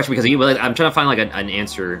a weird question, because I'm trying to find like an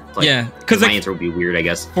answer. Like, because my answer would be weird, I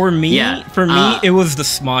guess. For me, it was the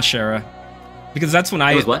Smosh era, because that's when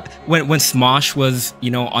when Smosh was, you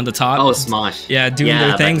know, on the top. Oh, Smosh. Yeah, doing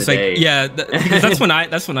their things. Like because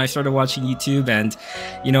that's when I started watching YouTube, and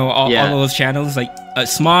you know all those channels like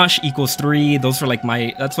Smosh equals 3. Those were like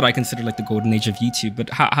that's what I consider like the golden age of YouTube. But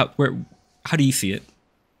how do you see it?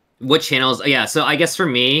 What channels? Yeah, so I guess for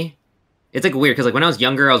me, it's like weird because like when I was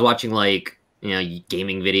younger, I was watching like, you know,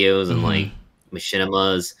 gaming videos and like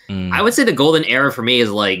machinimas. I would say the golden era for me is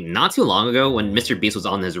like not too long ago when Mr. Beast was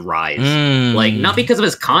on his rise. Like not because of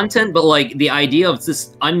his content, but like the idea of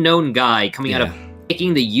this unknown guy coming out of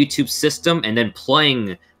taking the YouTube system and then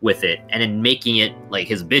playing with it and then making it like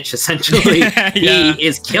his bitch essentially. He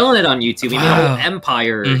is killing it on YouTube. He made a whole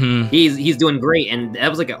empire. He's doing great, and that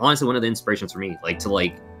was like honestly one of the inspirations for me. Like to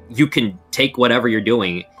like, you can take whatever you're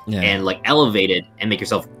doing and like elevate it and make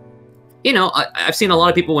yourself, you know, I've seen a lot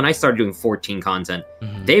of people when I started doing 14 content,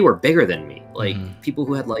 they were bigger than me. Like people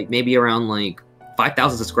who had like maybe around like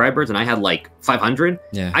 5,000 subscribers and I had like 500.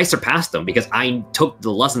 I surpassed them because I took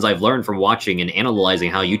the lessons I've learned from watching and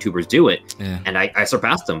analyzing how YouTubers do it. And I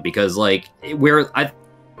surpassed them because like but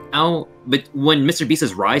when Mr.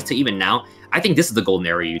 Beast's rise to even now, I think this is the golden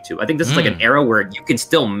era of YouTube. I think this is like an era where you can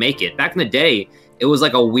still make it. Back in the day, it was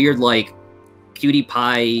like a weird like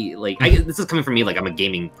PewDiePie, like this is coming from me, like I'm a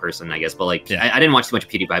gaming person, I guess, but like I didn't watch too much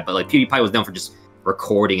PewDiePie, but like PewDiePie was known for just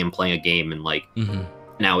recording and playing a game, and like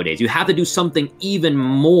nowadays you have to do something even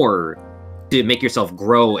more to make yourself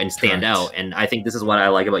grow and stand out. And I think this is what I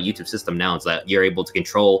like about YouTube system now, is that you're able to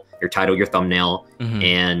control your title, your thumbnail,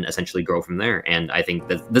 and essentially grow from there. And I think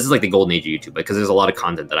that this is like the golden age of YouTube, because there's a lot of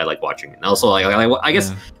content that I like watching. And also like, I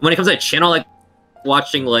guess when it comes to a channel, like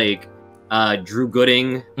watching like Drew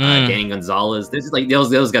Gooding, Danny Gonzalez, there's like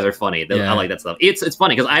those guys are funny. I like that stuff. It's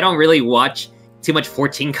funny because I don't really watch too much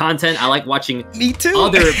 14 content. I like watching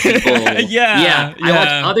other people. I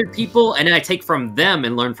watch other people and then I take from them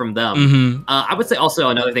and learn from them. I would say also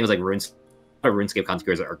another thing was like RuneScape content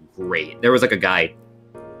creators are great. There was like a guy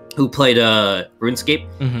who played RuneScape,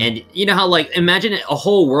 and you know how like imagine a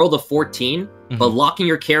whole world of 14, but locking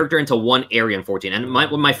your character into one area in 14. And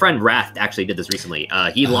my friend Wrath actually did this recently.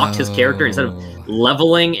 He locked his character instead of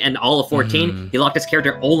leveling in all of 14. He locked his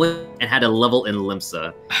character only and had a level in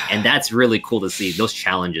Limsa, and that's really cool to see those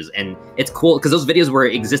challenges. And it's cool because those videos were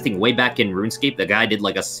existing way back in RuneScape. The guy did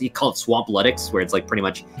like he called Swampletics, where it's like pretty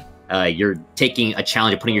much. You're taking a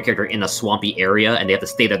challenge of putting your character in a swampy area, and they have to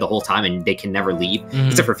stay there the whole time, and they can never leave,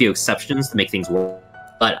 except for a few exceptions to make things work.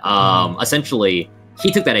 But essentially,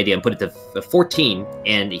 he took that idea and put it to 14,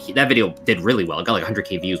 and that video did really well. It got like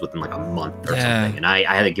 100K views within like a month or something, and I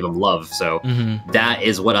had to give him love. So that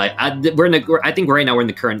is what I think right now we're in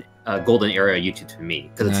the current golden era of YouTube to me,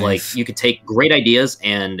 because it's like you could take great ideas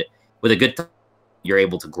and with a good you're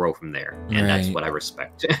able to grow from there, and that's what I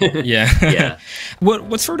respect. Yeah.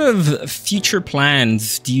 What sort of future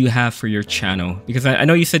plans do you have for your channel? Because I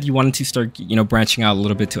know you said you wanted to start, branching out a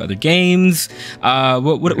little bit to other games.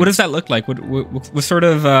 What does that look like? What sort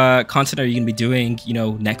of content are you gonna be doing,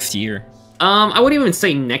 next year? I wouldn't even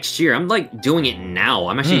say next year. I'm like doing it now.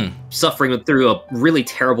 I'm actually suffering through a really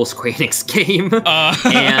terrible Square Enix game.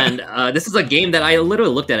 And this is a game that I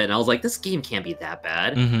literally looked at it and I was like, this game can't be that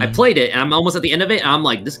bad. I played it and I'm almost at the end of it and I'm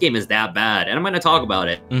like, this game is that bad. And I'm going to talk about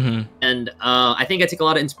it. And I think I take a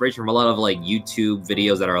lot of inspiration from a lot of like YouTube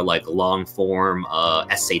videos that are like long form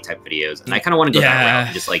essay type videos. And I kind of want to go that route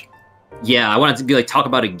and just like, I wanted to be like talk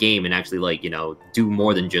about a game and actually like, do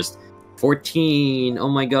more than just 14. Oh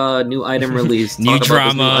my god, new item released. New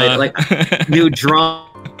drama. New drama.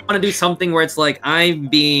 I want to do something where it's like I'm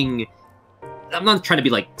not trying to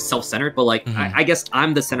be like self-centered, but like I guess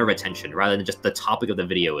I'm the center of attention rather than just the topic of the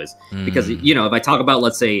video is. Because if I talk about,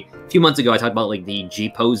 let's say a few months ago I talked about like the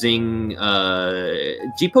G-posing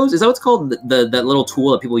G-pose, is that what's called? That little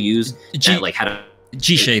tool that people use that like had a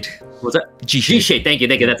G-shade. What's that? G-shade. Thank you.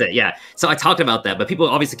 That's it. Yeah. So I talked about that, but people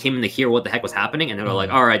obviously came in to hear what the heck was happening, and they were like,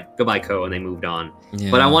 "All right, goodbye, Ko," and they moved on.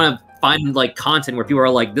 But I want to find like content where people are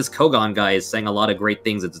like, "This Kougaon guy is saying a lot of great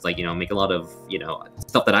things." It's like make a lot of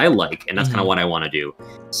stuff that I like, and that's kind of what I want to do.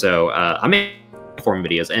 So I'm making form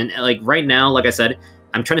videos, and like right now, like I said,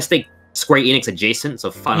 I'm trying to stay Square Enix adjacent, so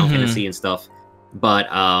Final Fantasy and stuff. But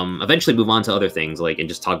eventually move on to other things, like and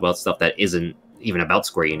just talk about stuff that isn't even about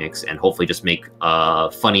Square Enix, and hopefully just make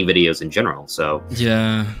funny videos in general. So that's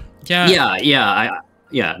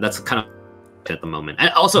kind of at the moment. And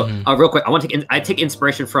also real quick, I take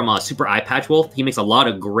inspiration from Super Eye Patch Wolf. He makes a lot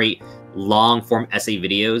of great long form essay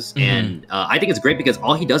videos, and I think it's great because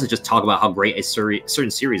all he does is just talk about how great a certain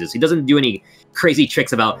series is. He doesn't do any crazy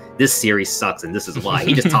tricks about this series sucks and this is why.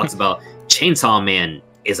 He just talks about Chainsaw Man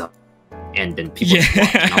is a and then people just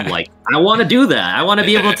watch, and I'm like, I want to do that. I want to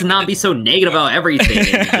be able to not be so negative about everything.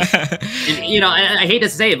 And I hate to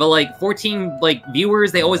say it, but like 14 like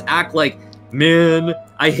viewers, they always act like, man,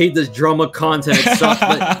 I hate this drama content. It sucks.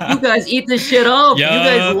 But you guys eat this shit up. You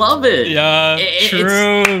guys love it.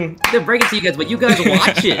 True. To break it to you guys, but you guys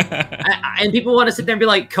watch it. And people want to sit there and be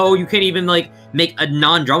like, Ko, you can't even like make a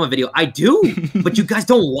non-drama video. I do, but you guys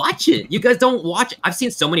don't watch it. You guys don't watch it. I've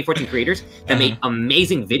seen so many 14 creators that make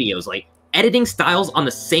amazing videos, like editing styles on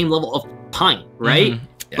the same level of Pint, right?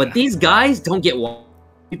 But these guys don't get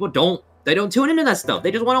people they don't tune into that stuff.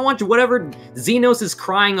 They just want to watch whatever Xenos is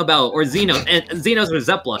crying about, or Xenos or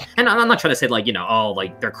Zepla. And I'm not trying to say like,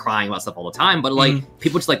 like they're crying about stuff all the time, but like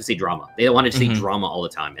people just like to see drama. They don't want to see drama all the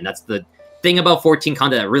time. And that's the thing about 14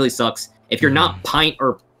 content that really sucks. If you're not Pint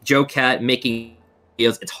or Joe Cat making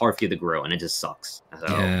videos, it's hard for you to grow, and it just sucks. So,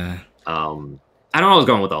 I don't know where I was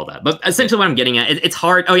going with all that, but essentially what I'm getting at, it's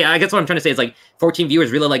hard. Oh yeah, I guess what I'm trying to say is like 14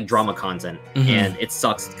 viewers really like drama content, and it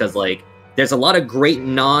sucks because like there's a lot of great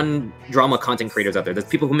non-drama content creators out there. There's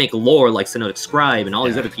people who make lore like Synotic Scribe and all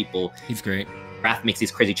these other people. He's great. Wrath makes these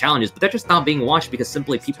crazy challenges, but they're just not being watched because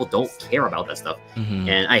simply people don't care about that stuff.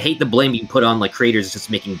 And I hate the blame being put on like creators just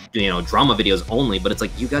making drama videos only, but it's like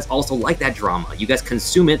you guys also like that drama. You guys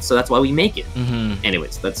consume it, so that's why we make it.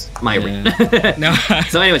 Anyways, that's my No.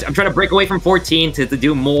 So anyways, I'm trying to break away from 14 to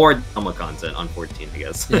do more drama content on 14, I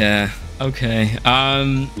guess. Okay.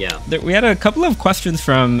 We had a couple of questions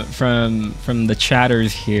from the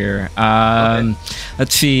chatters here.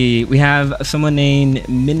 Let's see. We have someone named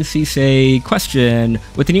Mincy say, question: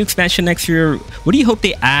 with the new expansion next year, what do you hope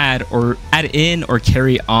they add in or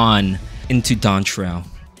carry on into Dawntrail?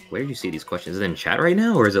 Where did you see these questions? Is it in chat right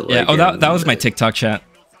now, or is it like? That was my TikTok chat.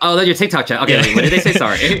 Oh, that's your TikTok chat. Okay, wait, what did they say?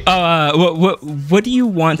 Sorry. What do you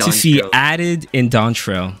want to see added in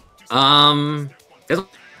Dawntrail?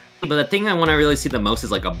 But the thing I want to really see the most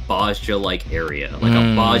is like a Baja-like area, like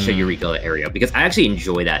a Baja Eureka area, because I actually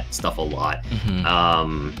enjoy that stuff a lot.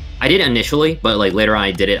 I did initially, but like later on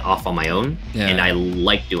I did it off on my own, and I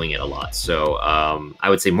like doing it a lot. So I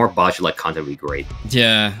would say more Baja-like content would be great.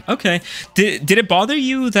 Yeah. Okay. Did it bother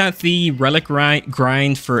you that the relic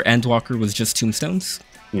grind for Endwalker was just tombstones?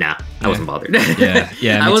 Nah, I wasn't bothered.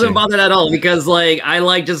 Yeah. I wasn't bothered at all because like I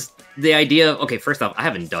like just the idea of, okay, first off, I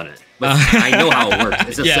haven't done it, but I know how it works.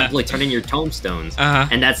 It's just simply turning your tombstones,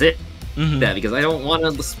 and that's it. That because I don't want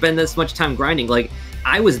to spend this much time grinding. Like,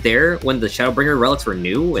 I was there when the Shadowbringer relics were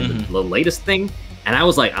new and the latest thing, and I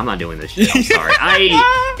was like, I'm not doing this shit. I'm sorry.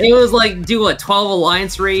 It was like, do what, 12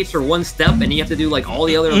 alliance rates or one step, and you have to do like all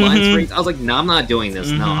the other alliance rates. I was like, no, I'm not doing this.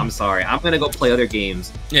 No, I'm sorry. I'm gonna go play other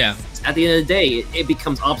games. Yeah. At the end of the day, it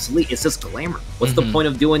becomes obsolete. It's just glamour. What's the point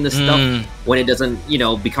of doing this stuff when it doesn't, you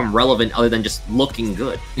know, become relevant other than just looking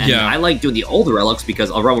good? And I like doing the older relics because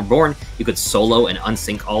around Reborn, you could solo and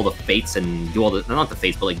unsync all the fates and do all the, not the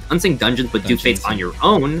fates, but like unsync dungeons, but do fates on your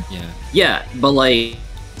own. Yeah, but like,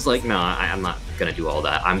 it's like, no, I'm not gonna do all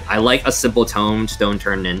that. I like a simple tombstone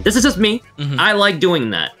turn in. This is just me. I like doing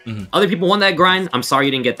that. Other people want that grind. I'm sorry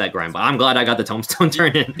you didn't get that grind, but I'm glad I got the tombstone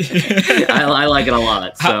turn in. I like it a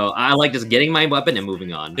lot. So I like just getting my weapon and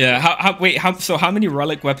moving on. Yeah. So how many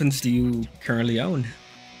relic weapons do you currently own?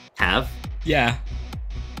 Have? Yeah.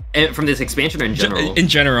 And from this expansion or in general? In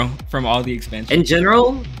general, from all the expansions. In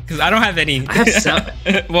general? Because I don't have any. I have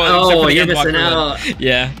 7. Well, you're missing out.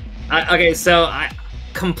 Yeah. Okay, so I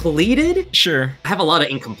completed. Sure. I have a lot of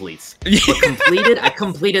incompletes. But completed, I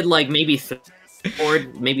completed like maybe 4,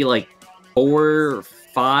 maybe like 4 or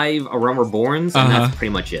 5 around Reborns, and that's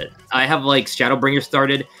pretty much it. I have like Shadowbringer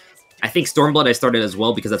started. I think Stormblood I started as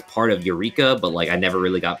well because that's part of Eureka, but like I never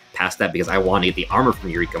really got past that because I wanted to get the armor from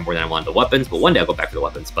Eureka more than I wanted the weapons. But one day I'll go back to the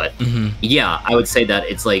weapons. But yeah, I would say that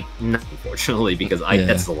it's like, unfortunately, because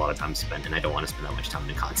that's a lot of time spent, and I don't want to spend that much time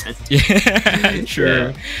in content. Yeah,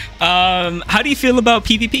 sure. How do you feel about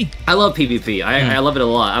PvP? I love PvP. I love it a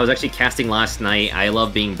lot. I was actually casting last night. I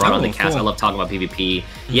love being brought on the cast. I love talking about PvP.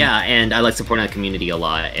 Yeah, and I like supporting the community a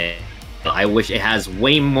lot. And I wish it has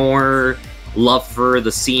way more love for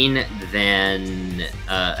the scene than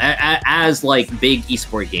as like big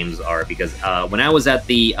esport games are, because when I was at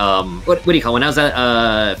the what do you call it? When I was at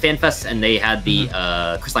FanFest and they had the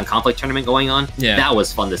Crystalline Conflict tournament going on, that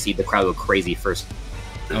was fun to see the crowd go crazy first.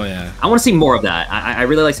 Oh yeah, I want to see more of that. I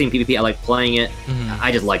really like seeing PvP. I like playing it.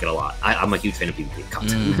 I just like it a lot. I'm a huge fan of PvP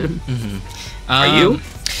content. Are you?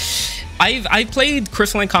 I played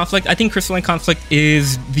Crystalline Conflict. I think Crystalline Conflict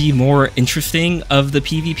is the more interesting of the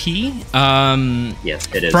PvP. Yes,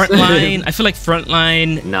 it is. Frontline, I feel like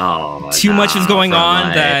Frontline, too much is going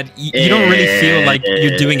on that you don't really feel like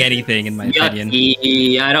you're doing anything, in my opinion.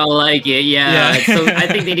 I don't like it, So I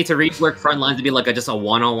think they need to rework Frontline to be like just a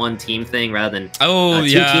one-on-one team thing rather than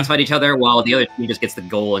two teams fight each other while the other team just gets the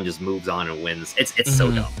goal and just moves on and wins. It's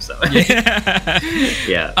so dumb, so.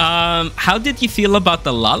 How did you feel about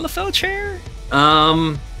the Lalafell chair?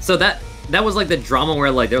 So that was like the drama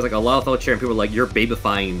where like there was like a Lalafell chair and people were like, you're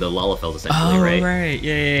babifying the Lalafell essentially, right? Right.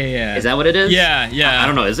 Yeah. Is that what it is? Yeah. I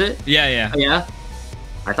don't know. Is it? Yeah. Oh, yeah.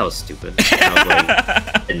 I thought it was stupid. I was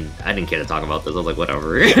like, I didn't care to talk about this. I was like,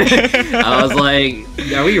 whatever. I was like,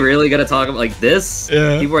 are we really gonna talk about like this?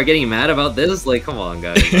 People are getting mad about this. Like, come on,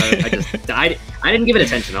 guys. I didn't give it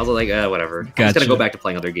attention. I was like, whatever. I'm just gonna go back to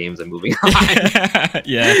playing other games and moving on. I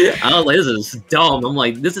was like, this is dumb. I'm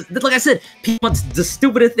like, this is like I said, people want the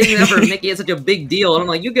stupidest thing ever, making it such a big deal. And I'm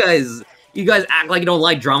like, you guys act like you don't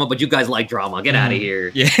like drama, but you guys like drama. Get out of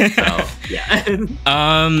here.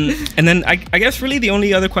 And then I guess really the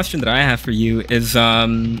only other question that I have for you is, are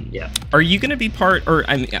you gonna be part, or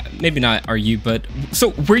I mean, maybe not are you, but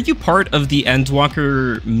so were you part of the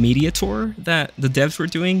Endwalker media tour that the devs were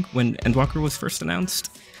doing when Endwalker was first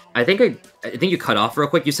announced? I think you cut off real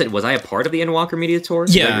quick. You said, was I a part of the Endwalker media tour?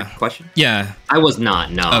 Is that your question? Yeah. I was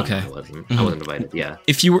not. No. Okay. I wasn't. I wasn't invited. Yeah.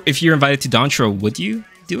 If you're invited to Dantro, would you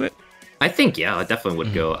do it? I think, I definitely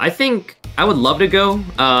would go. I think I would love to go.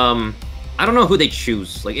 I don't know who they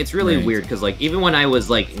choose. Like, it's really weird because, like, even when I was,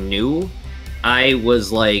 like, new, I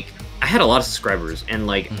was, like, I had a lot of subscribers. And,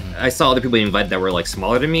 like, I saw other people invited that were, like,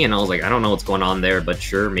 smaller than me. And I was like, I don't know what's going on there. But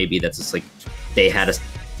sure, maybe that's just, like, they had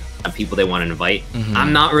people they want to invite.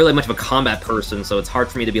 I'm not really much of a combat person, so it's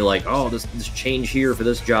hard for me to be like, oh, this change here for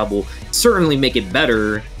this job will certainly make it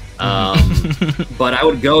better. But I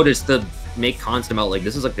would go just to make content about like,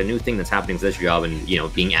 this is like the new thing that's happening to this job and, you know,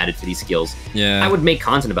 being added to these skills. I would make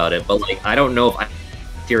content about it, but like, I don't know if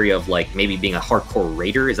theory of like maybe being a hardcore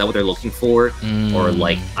raider, is that what they're looking for? Or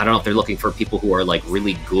like, I don't know if they're looking for people who are like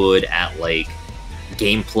really good at like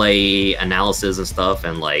gameplay analysis and stuff,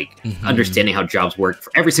 and like understanding how jobs work.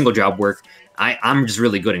 For every single job work, I'm just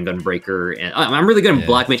really good in Gunbreaker, and I'm really good in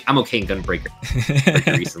Black Mage. I'm okay in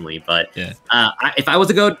Gunbreaker recently, but if I was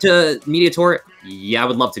to go to Media Tour, yeah, I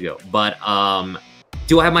would love to go. But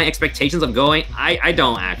do I have my expectations of going? I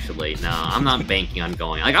don't actually. No, I'm not banking on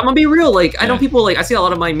going. Like, I'm gonna be real. Like, I know people, like, I see a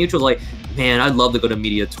lot of my mutuals like, man, I'd love to go to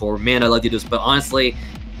Media Tour. Man, I'd love to do this. But honestly,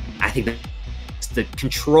 I think that to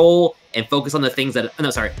control and focus on the things that, no,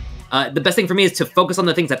 sorry. The best thing for me is to focus on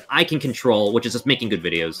the things that I can control, which is just making good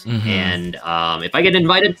videos. And if I get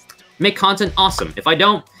invited, make content, awesome. If I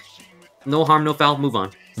don't, no harm, no foul, move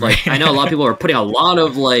on. Like, I know a lot of people are putting a lot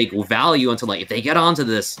of, like, value into, like, if they get onto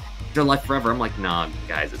this, their life forever. I'm like, nah,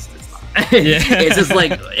 guys, it's not. It's just,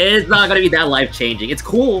 like, it's not going to be that life-changing. It's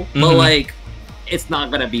cool, but, like, it's not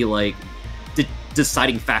going to be, like, the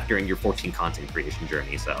deciding factor in your 14 content creation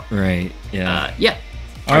journey, so. Right, yeah. Yeah.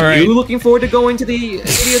 Are you looking forward to going to the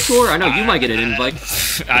Media Tour? I know you might get an invite.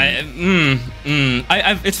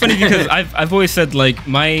 It's funny because I've always said, like,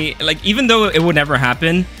 even though it would never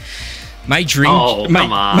happen, my dream. Oh,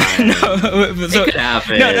 come on! It could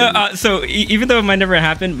happen. So even though it might never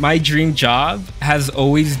happen, my dream job has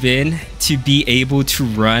always been to be able to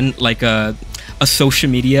run like a social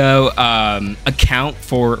media account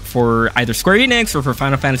for either Square Enix or for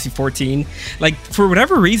Final Fantasy 14. Like, for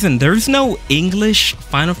whatever reason, there's no English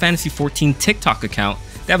Final Fantasy 14 TikTok account.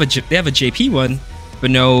 They have a JP one,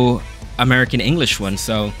 but no American English one.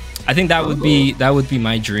 So I think that would be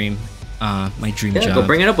my dream. My dream job. Go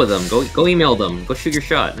bring it up with them. Go email them. Go shoot your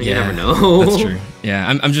shot. You never know. That's true. Yeah,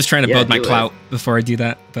 I'm just trying to build my clout before I do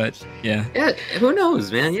that. But yeah. Yeah, who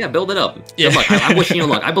knows, man? Yeah, build it up. Good luck. I'm wishing you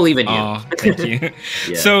luck. I believe in you. Oh, thank you.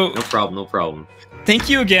 So no problem. Thank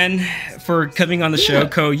you again for coming on the show,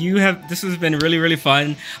 Ko. This has been really, really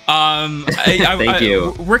fun. Thank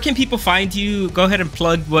you. Where can people find you? Go ahead and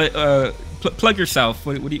plug plug yourself.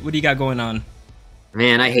 What do you got going on?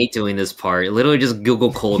 Man, I hate doing this part. Literally just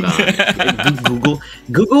Google Kougaon.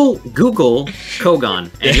 Google Kougaon,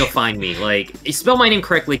 and you'll find me. Like, you spell my name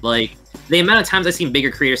correctly. Like, the amount of times I've seen bigger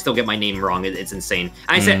creators still get my name wrong, it's insane.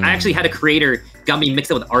 I actually had a creator got me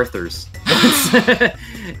mixed up with Arthur's.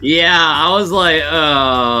 Yeah, I was like,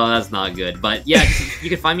 oh, that's not good. But yeah, you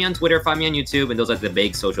can find me on Twitter, find me on YouTube, and those are the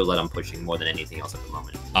big socials that I'm pushing more than anything else at the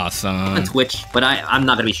moment. Awesome. On Twitch, but I'm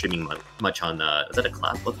not gonna be streaming much on. Is that a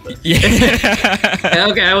clap? Yeah.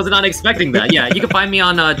 Okay, I was not expecting that. Yeah, you can find me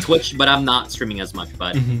on Twitch, but I'm not streaming as much.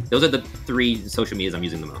 But those are the 3 social medias I'm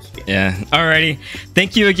using the most. Yeah. Alrighty.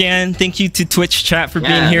 Thank you again. Thank you to Twitch chat for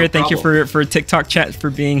being here. Thank you for TikTok chat for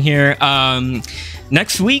being here.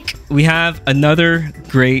 Next week we have another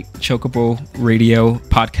great Chocobo Radio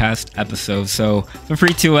podcast episode, so feel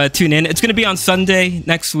free to tune in. It's going to be on Sunday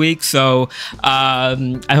next week, so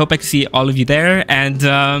I hope I can see all of you there. And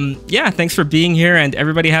yeah, thanks for being here, and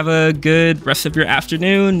everybody have a good rest of your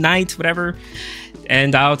afternoon, night, whatever,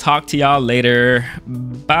 and I'll talk to y'all later.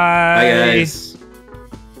 Bye. Bye, guys.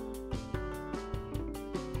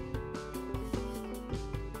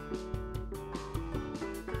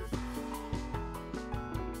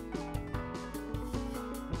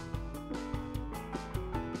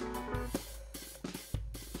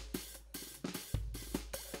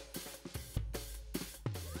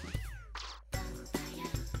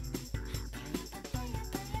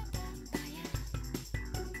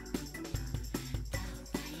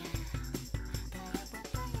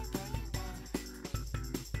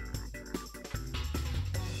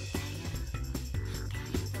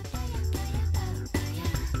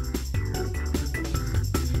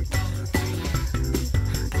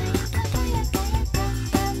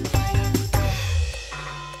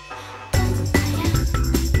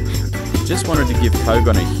 Just wanted to give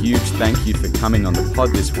Kougaon a huge thank you for coming on the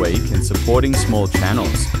pod this week and supporting small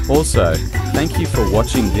channels. Also, thank you for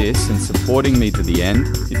watching this and supporting me to the end.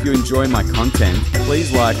 If you enjoy my content,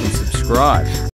 please like and subscribe.